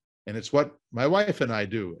 And it's what my wife and I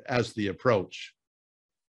do as the approach.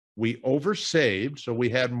 We oversaved, so we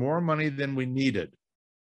had more money than we needed.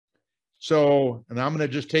 So, and I'm going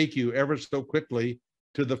to just take you ever so quickly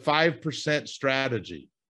to the 5% strategy,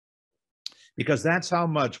 because that's how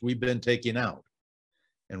much we've been taking out.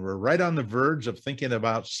 And we're right on the verge of thinking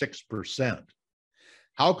about 6%.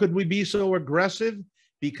 How could we be so aggressive?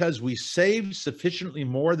 Because we saved sufficiently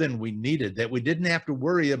more than we needed, that we didn't have to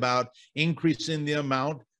worry about increasing the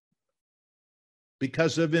amount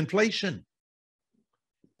because of inflation.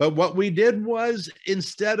 But what we did was,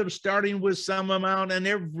 instead of starting with some amount and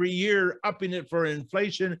every year upping it for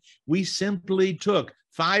inflation, we simply took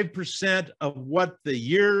 5% of what the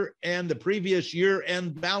year and the previous year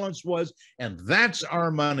end balance was, and that's our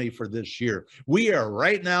money for this year. We are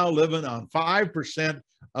right now living on 5%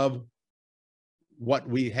 of what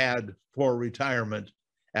we had for retirement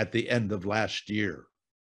at the end of last year.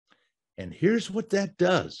 And here's what that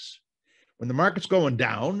does. When the market's going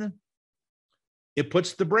down, it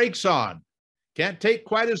puts the brakes on. Can't take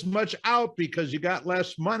quite as much out because you got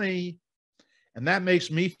less money. And that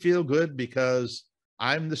makes me feel good because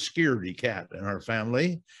I'm the scaredy cat in our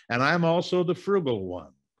family, and I'm also the frugal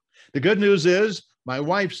one. The good news is my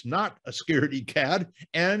wife's not a scaredy cat,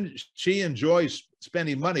 and she enjoys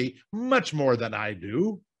spending money much more than I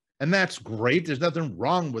do. And that's great. There's nothing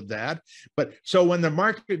wrong with that. But so when the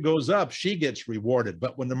market goes up, she gets rewarded.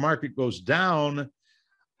 But when the market goes down,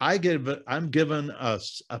 I'm given a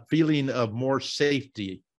feeling of more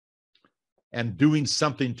safety and doing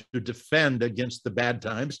something to defend against the bad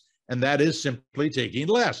times. And that is simply taking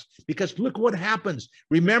less, because look what happens.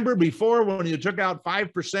 Remember before, when you took out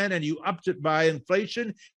 5% and you upped it by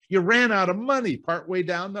inflation, you ran out of money partway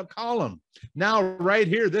down the column. Now, right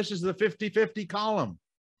here, this is the 50-50 column.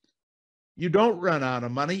 You don't run out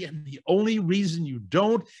of money. And the only reason you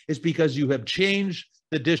don't is because you have changed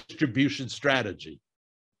the distribution strategy.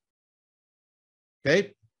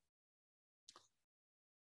 Okay.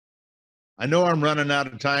 I know I'm running out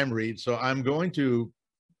of time, Reed, so I'm going to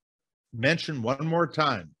mention one more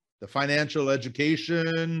time the financial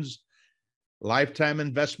education's lifetime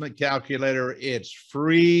investment calculator. It's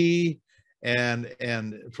free, and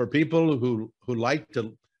for people who like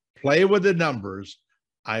to play with the numbers,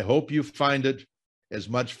 I hope you find it as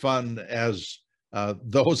much fun as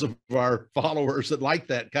those of our followers that like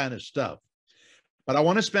that kind of stuff. But I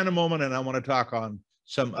want to spend a moment and I want to talk on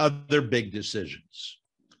some other big decisions.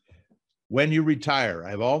 When you retire,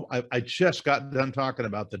 I just got done talking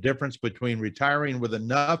about the difference between retiring with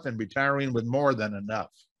enough and retiring with more than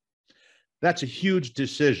enough. That's a huge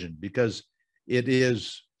decision, because it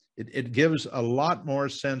gives a lot more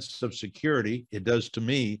sense of security, it does to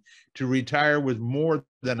me, to retire with more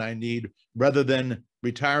than I need, rather than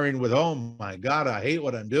retiring with, oh my God, I hate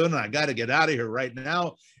what I'm doing, I got to get out of here right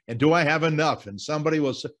now. And do I have enough? And somebody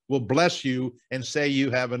will bless you and say you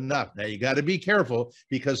have enough. Now, you got to be careful,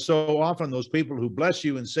 because so often those people who bless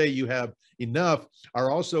you and say you have enough are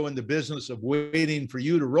also in the business of waiting for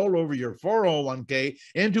you to roll over your 401k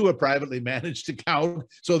into a privately managed account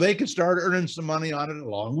so they can start earning some money on it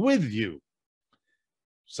along with you.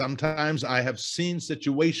 Sometimes I have seen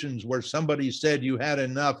situations where somebody said you had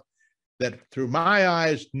enough that, through my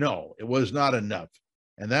eyes, no, it was not enough.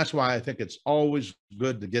 And that's why I think it's always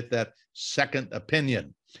good to get that second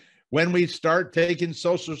opinion. When we start taking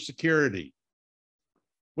Social Security,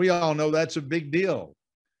 we all know that's a big deal.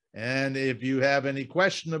 And if you have any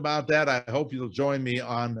question about that, I hope you'll join me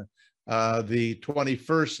on the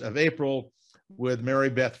 21st of April with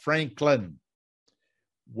Mary Beth Franklin.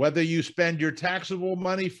 Whether you spend your taxable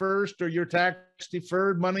money first or your tax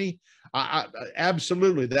deferred money,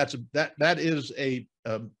 absolutely, that is a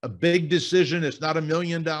big decision. It's not $1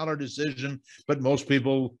 million decision, but most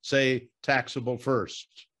people say taxable first.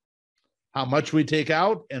 How much we take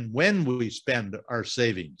out and when we spend our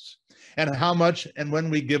savings, and how much and when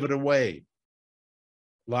we give it away.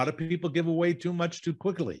 A lot of people give away too much too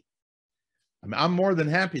quickly. I'm more than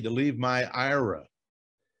happy to leave my IRA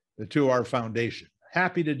to our foundation.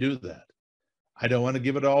 Happy to do that. I don't want to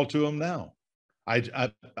give it all to them now. I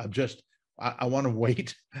want to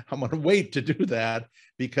wait. I want to wait to do that,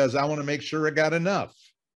 because I want to make sure I got enough.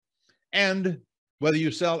 And whether you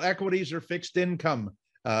sell equities or fixed income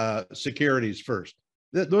securities first,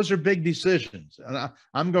 those are big decisions. And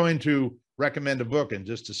I'm going to recommend a book in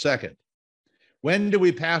just a second. When do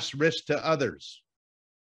we pass risk to others?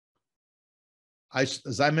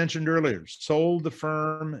 As I mentioned earlier, sold the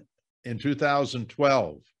firm in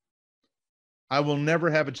 2012. I will never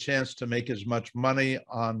have a chance to make as much money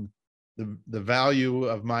on the value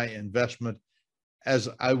of my investment as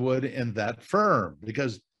I would in that firm,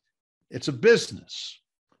 because it's a business.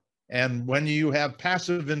 And when you have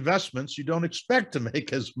passive investments, you don't expect to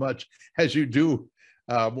make as much as you do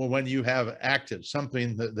when you have active,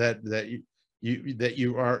 something that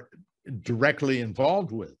you are directly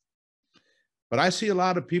involved with. But I see a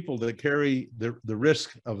lot of people that carry the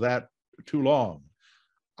risk of that too long.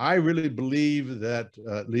 I really believe that,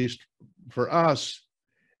 at least for us,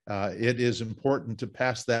 it is important to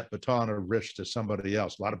pass that baton of risk to somebody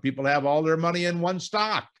else. A lot of people have all their money in one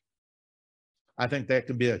stock. I think that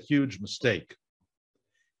can be a huge mistake.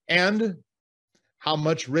 And how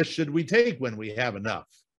much risk should we take when we have enough?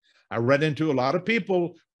 I run into a lot of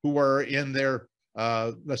people who are in their,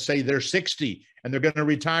 let's say they're 60 and they're going to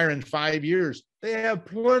retire in 5 years. They have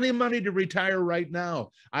plenty of money to retire right now.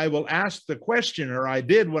 I will ask the question, or I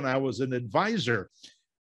did when I was an advisor,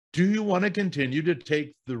 do you want to continue to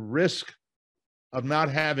take the risk of not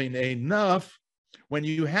having enough when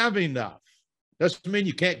you have enough? Doesn't mean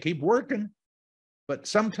you can't keep working, but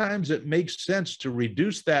sometimes it makes sense to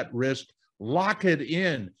reduce that risk, lock it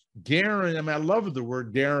in, guarantee. I love the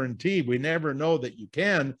word guarantee. We never know that you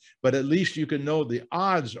can, but at least you can know the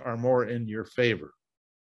odds are more in your favor.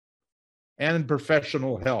 And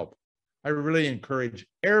professional help. I really encourage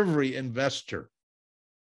every investor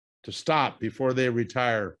to stop before they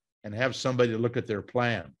retire and have somebody look at their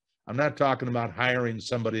plan. I'm not talking about hiring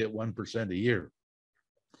somebody at 1% a year.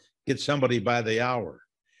 Get somebody by the hour.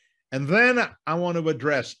 And then I want to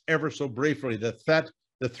address ever so briefly the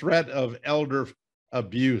threat of elder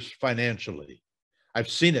abuse financially. I've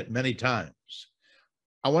seen it many times.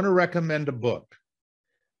 I want to recommend a book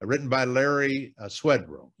written by Larry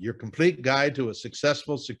Swedroe, Your Complete Guide to a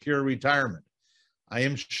Successful, Secure Retirement. I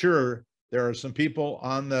am sure there are some people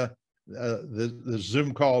on the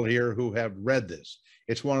Zoom call here who have read this.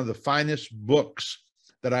 It's one of the finest books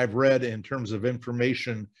that I've read in terms of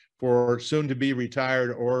information for soon to be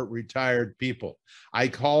retired or retired people. I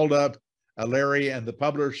called up Larry and the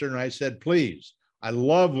publisher and I said, please, I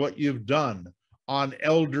love what you've done on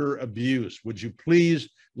elder abuse. Would you please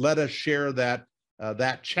let us share that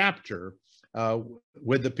chapter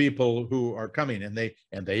with the people who are coming? And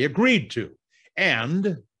they agreed to.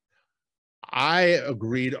 And I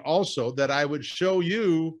agreed also that I would show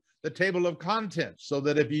you the table of contents so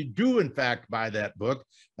that if you do in fact buy that book,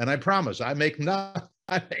 and I promise I make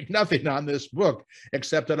nothing on this book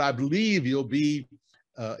except that I believe you'll be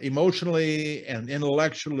emotionally and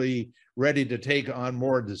intellectually ready to take on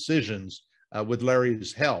more decisions with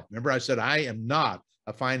Larry's help. Remember, I said I am not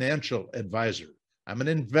a financial advisor. I'm an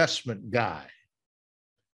investment guy.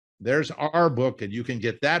 There's our book, and you can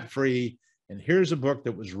get that free. And here's a book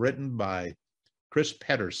that was written by Chris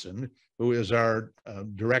Pedersen, who is our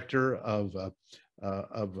director of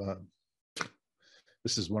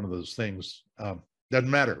this is one of those things, doesn't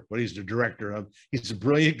matter what he's the director of. He's a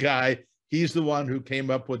brilliant guy. He's the one who came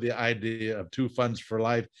up with the idea of 2 funds for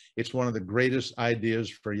life. It's one of the greatest ideas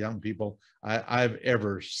for young people I've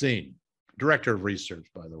ever seen. Director of research,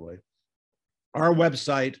 by the way. Our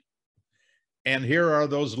website, and here are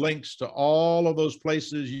those links to all of those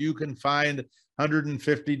places you can find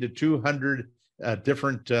 150 to 200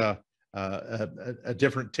 different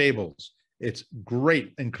tables. It's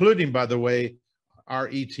great, including, by the way, our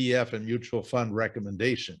ETF and mutual fund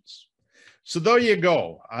recommendations. So there you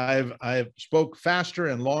go. I've spoke faster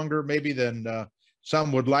and longer maybe than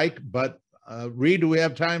some would like, but Reed, do we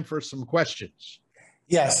have time for some questions?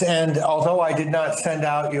 Yes, and although I did not send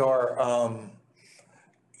out your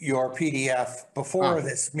PDF before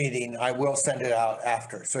this meeting, I will send it out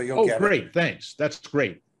after, so you'll get it. Oh, great, thanks. That's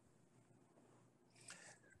great.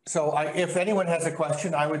 So if anyone has a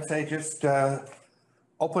question, I would say just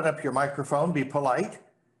open up your microphone, be polite,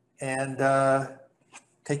 and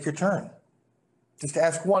take your turn. Just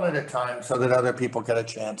ask one at a time so that other people get a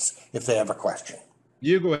chance if they have a question.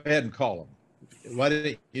 You go ahead and call them. Why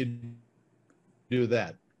didn't you do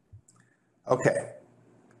that? Okay.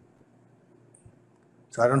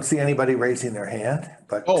 So I don't see anybody raising their hand,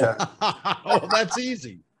 but oh, that's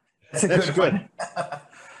easy. That's good.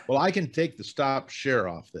 Well, I can take the stop share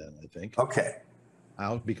off then, I think. Okay.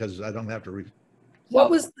 Out because I don't have to read.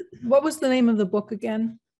 What was the name of the book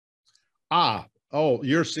again?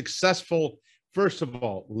 You're successful. First of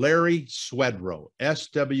all, Larry Swedroe,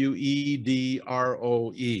 Swedroe.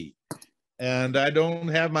 And I don't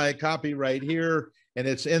have my copy right here, and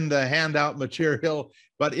it's in the handout material,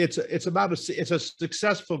 but it's a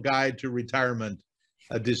successful guide to retirement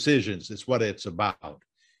decisions. It's what it's about.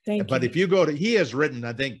 But if you go to, he has written,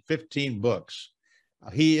 I think, 15 books.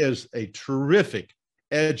 He is a terrific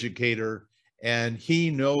educator, and he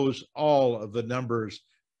knows all of the numbers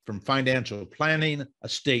from financial planning,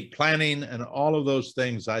 estate planning, and all of those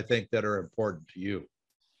things I think that are important to you.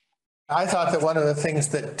 I thought that one of the things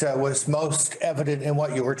that was most evident in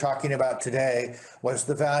what you were talking about today was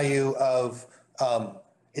the value of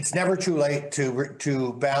it's never too late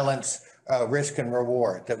to balance risk and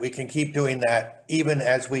reward, that we can keep doing that even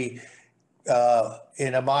as we,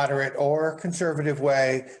 in a moderate or conservative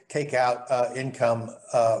way, take out income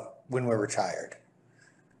when we're retired.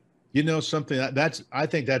 You know something, I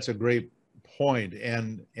think that's a great point.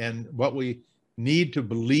 And what we need to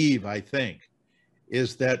believe, I think,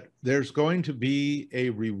 is that there's going to be a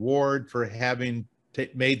reward for having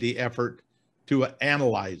made the effort to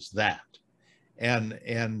analyze that. And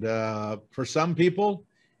for some people,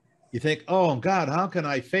 you think, oh God, how can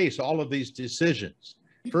I face all of these decisions?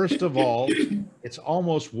 First of all, it's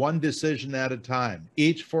almost one decision at a time,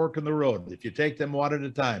 each fork in the road. If you take them one at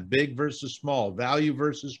a time, big versus small, value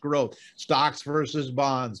versus growth, stocks versus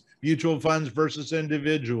bonds, mutual funds versus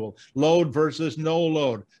individual, load versus no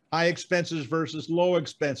load, high expenses versus low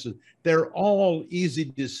expenses. They're all easy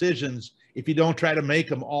decisions if you don't try to make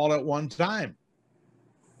them all at one time.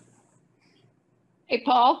 Hey,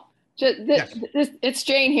 Paul, Yes. it's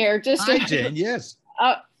Jane here. Hi, Jane, yes.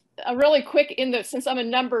 a really quick since I'm a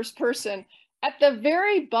numbers person, at the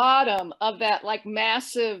very bottom of that like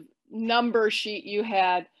massive number sheet you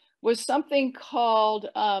had was something called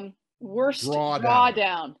worst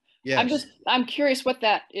drawdown. Yes. I'm curious what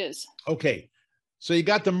that is. Okay. So you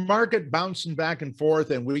got the market bouncing back and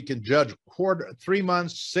forth, and we can judge 3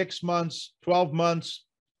 months, 6 months, 12 months,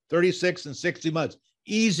 36 and 60 months.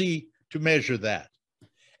 Easy to measure that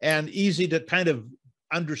and easy to kind of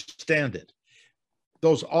understand it.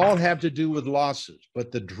 Those all have to do with losses,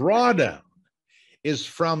 but the drawdown is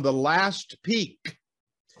from the last peak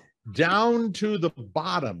down to the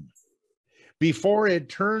bottom before it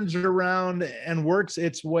turns around and works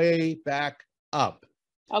its way back up.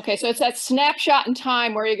 Okay, so it's that snapshot in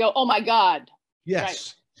time where you go, oh my God.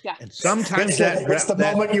 Yes. Right. Yeah. And sometimes it's the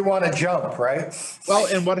moment you want to jump, right? Well,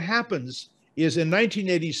 and what happens is in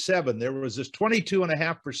 1987, there was this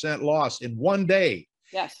 22.5% loss in one day.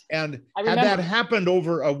 Yes. And had that happened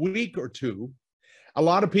over a week or two, a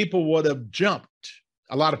lot of people would have jumped.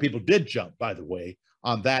 A lot of people did jump, by the way,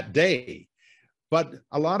 on that day. But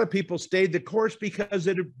a lot of people stayed the course because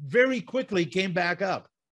it very quickly came back up.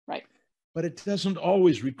 Right. But it doesn't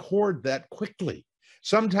always record that quickly.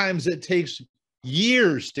 Sometimes it takes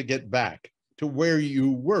years to get back to where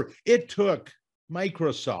you were. It took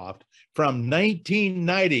Microsoft from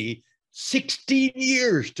 1990, 16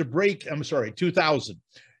 years to break, 2000,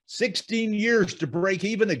 16 years to break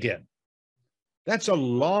even again. That's a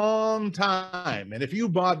long time. And if you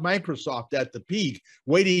bought Microsoft at the peak,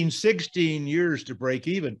 waiting 16 years to break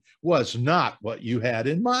even was not what you had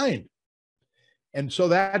in mind. And so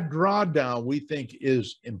that drawdown, we think,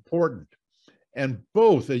 is important. And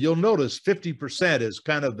both, you'll notice 50% is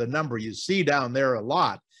kind of the number you see down there a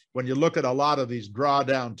lot when you look at a lot of these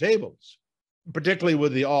drawdown tables, particularly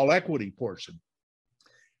with the all equity portion.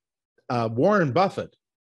 Warren Buffett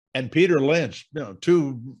and Peter Lynch,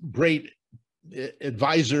 two great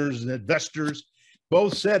advisors and investors,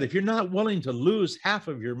 both said, if you're not willing to lose half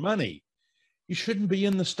of your money, you shouldn't be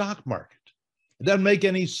in the stock market. It doesn't make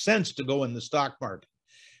any sense to go in the stock market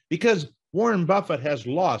because Warren Buffett has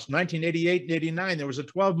lost 1988 and 89. There was a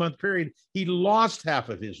 12-month period. He lost half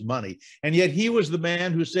of his money. And yet he was the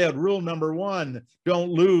man who said, rule number one, don't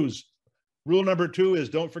lose. Rule number two is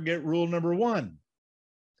don't forget rule number one.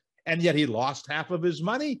 And yet he lost half of his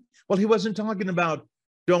money. Well, he wasn't talking about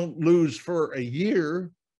don't lose for a year,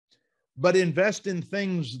 but invest in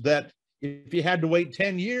things that if you had to wait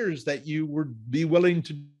 10 years, that you would be willing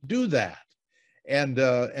to do that.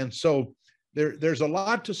 And so there's a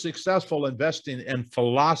lot to successful investing and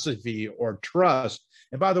philosophy or trust.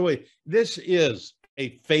 And by the way, this is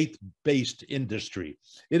a faith-based industry.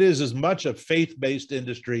 It is as much a faith-based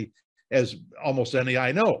industry as almost any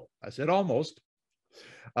I know. I said almost,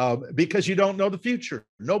 because you don't know the future.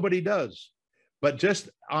 Nobody does. But just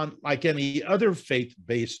on like any other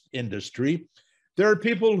faith-based industry, there are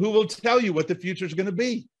people who will tell you what the future is going to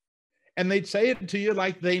be. And they'd say it to you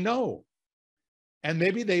like they know. And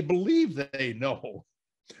maybe they believe they know,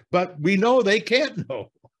 but we know they can't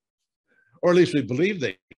know. Or at least we believe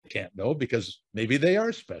they can't know because maybe they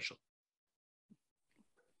are special.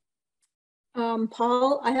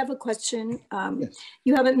 Paul, I have a question. Yes.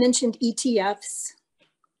 You haven't mentioned ETFs.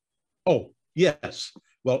 Oh, yes.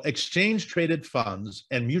 Well, exchange traded funds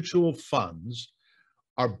and mutual funds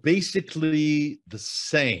are basically the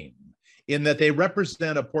same in that they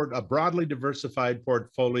represent a broadly diversified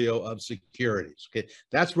portfolio of securities. Okay,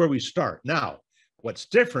 that's where we start. Now, what's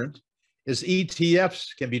different is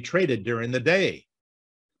ETFs can be traded during the day,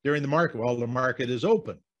 during the market, while the market is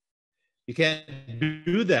open. You can't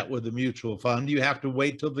do that with a mutual fund. You have to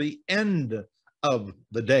wait till the end of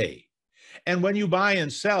the day. And when you buy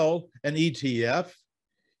and sell an ETF,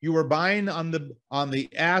 you are buying on the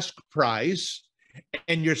ask price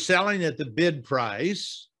and you're selling at the bid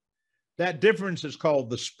price. That difference is called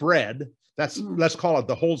the spread. Let's call it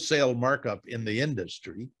the wholesale markup in the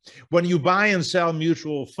industry. When you buy and sell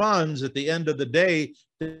mutual funds at the end of the day,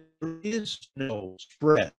 there is no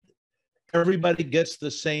spread. Everybody gets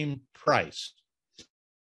the same price.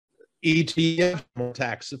 ETF is more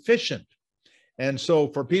tax efficient. And so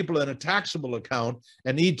for people in a taxable account,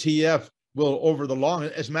 an ETF will over the long,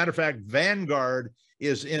 as a matter of fact, Vanguard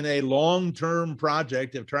is in a long-term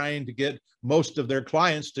project of trying to get most of their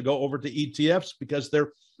clients to go over to ETFs because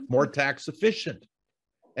they're more tax efficient.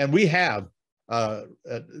 And we have the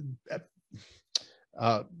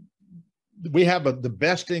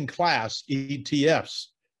best in class ETFs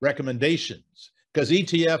recommendations because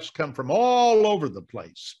ETFs come from all over the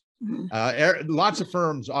place. Lots of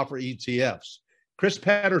firms offer ETFs. Chris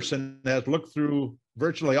Patterson has looked through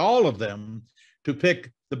virtually all of them to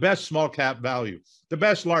pick the best small cap value, the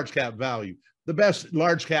best large cap value, the best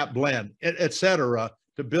large cap blend, et cetera,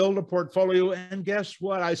 to build a portfolio. And guess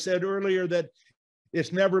what? I said earlier that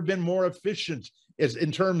it's never been more efficient is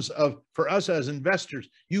in terms of, for us as investors,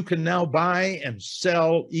 you can now buy and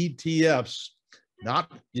sell ETFs.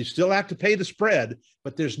 You still have to pay the spread,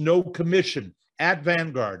 but there's no commission at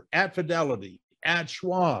Vanguard, at Fidelity, at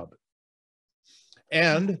Schwab.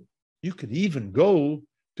 And you could even go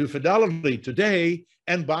to Fidelity today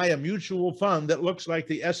and buy a mutual fund that looks like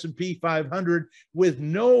the S&P 500 with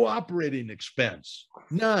no operating expense,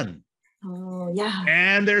 none. Oh, yeah.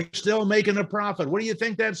 And they're still making a profit. What do you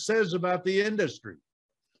think that says about the industry?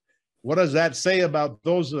 What does that say about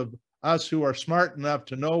those of us who are smart enough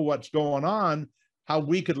to know what's going on, how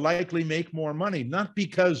we could likely make more money? Not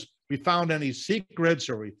because we found any secrets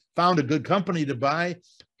or we found a good company to buy,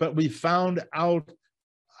 but we found out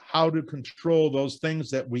how to control those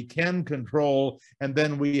things that we can control, and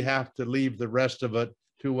then we have to leave the rest of it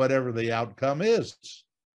to whatever the outcome is.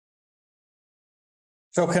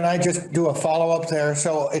 So can I just do a follow-up there?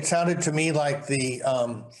 So it sounded to me like the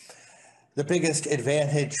biggest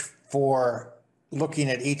advantage for looking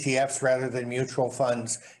at ETFs rather than mutual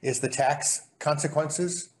funds is the tax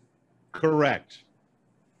consequences? Correct.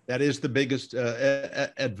 That is the biggest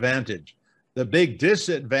advantage. The big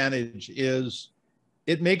disadvantage is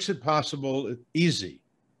it makes it possible, easy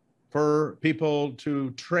for people to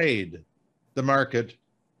trade the market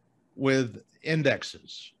with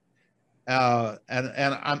indexes. And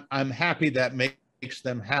I'm happy that makes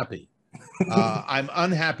them happy. I'm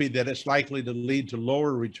unhappy that it's likely to lead to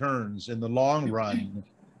lower returns in the long run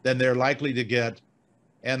than they're likely to get.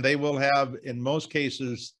 And they will have, in most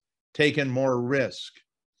cases, taken more risk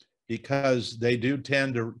because they do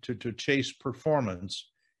tend to chase performance.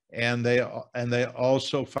 And they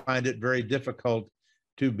also find it very difficult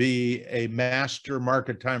to be a master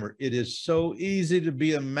market timer. It is so easy to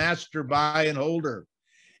be a master buy and holder.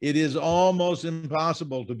 It is almost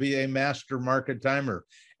impossible to be a master market timer.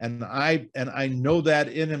 And I know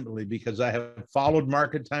that intimately because I have followed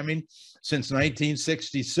market timing since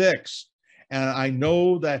 1966. And I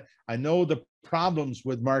know the problems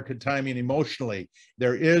with market timing emotionally.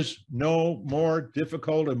 There is no more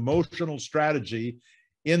difficult emotional strategy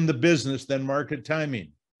in the business than market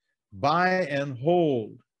timing. Buy and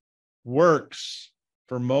hold works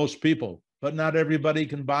for most people, but not everybody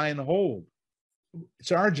can buy and hold.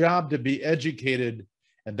 It's our job to be educated,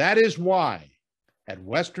 and that is why at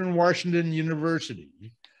Western Washington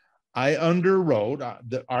University, I underwrote,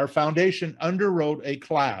 our foundation underwrote a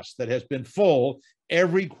class that has been full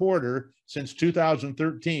every quarter since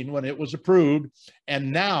 2013 when it was approved,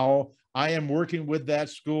 and now I am working with that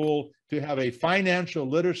school to have a financial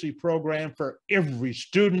literacy program for every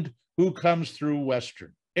student who comes through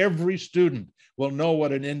Western. Every student will know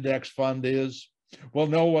what an index fund is, will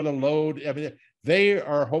know what a load, I mean, they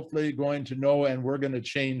are hopefully going to know, and we're going to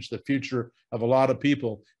change the future of a lot of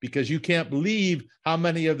people, because you can't believe how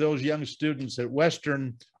many of those young students at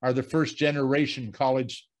Western are the first generation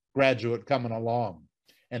college graduate coming along.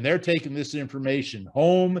 And they're taking this information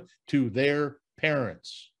home to their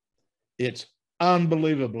parents. It's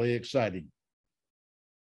unbelievably exciting.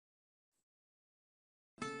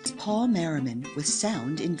 Paul Merriman with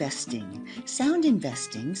Sound Investing. Sound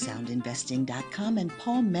Investing, soundinvesting.com, and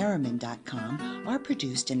paulmerriman.com are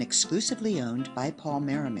produced and exclusively owned by Paul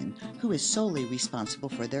Merriman, who is solely responsible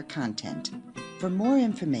for their content. For more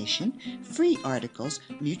information, free articles,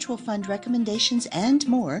 mutual fund recommendations, and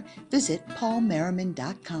more, visit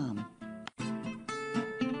paulmerriman.com.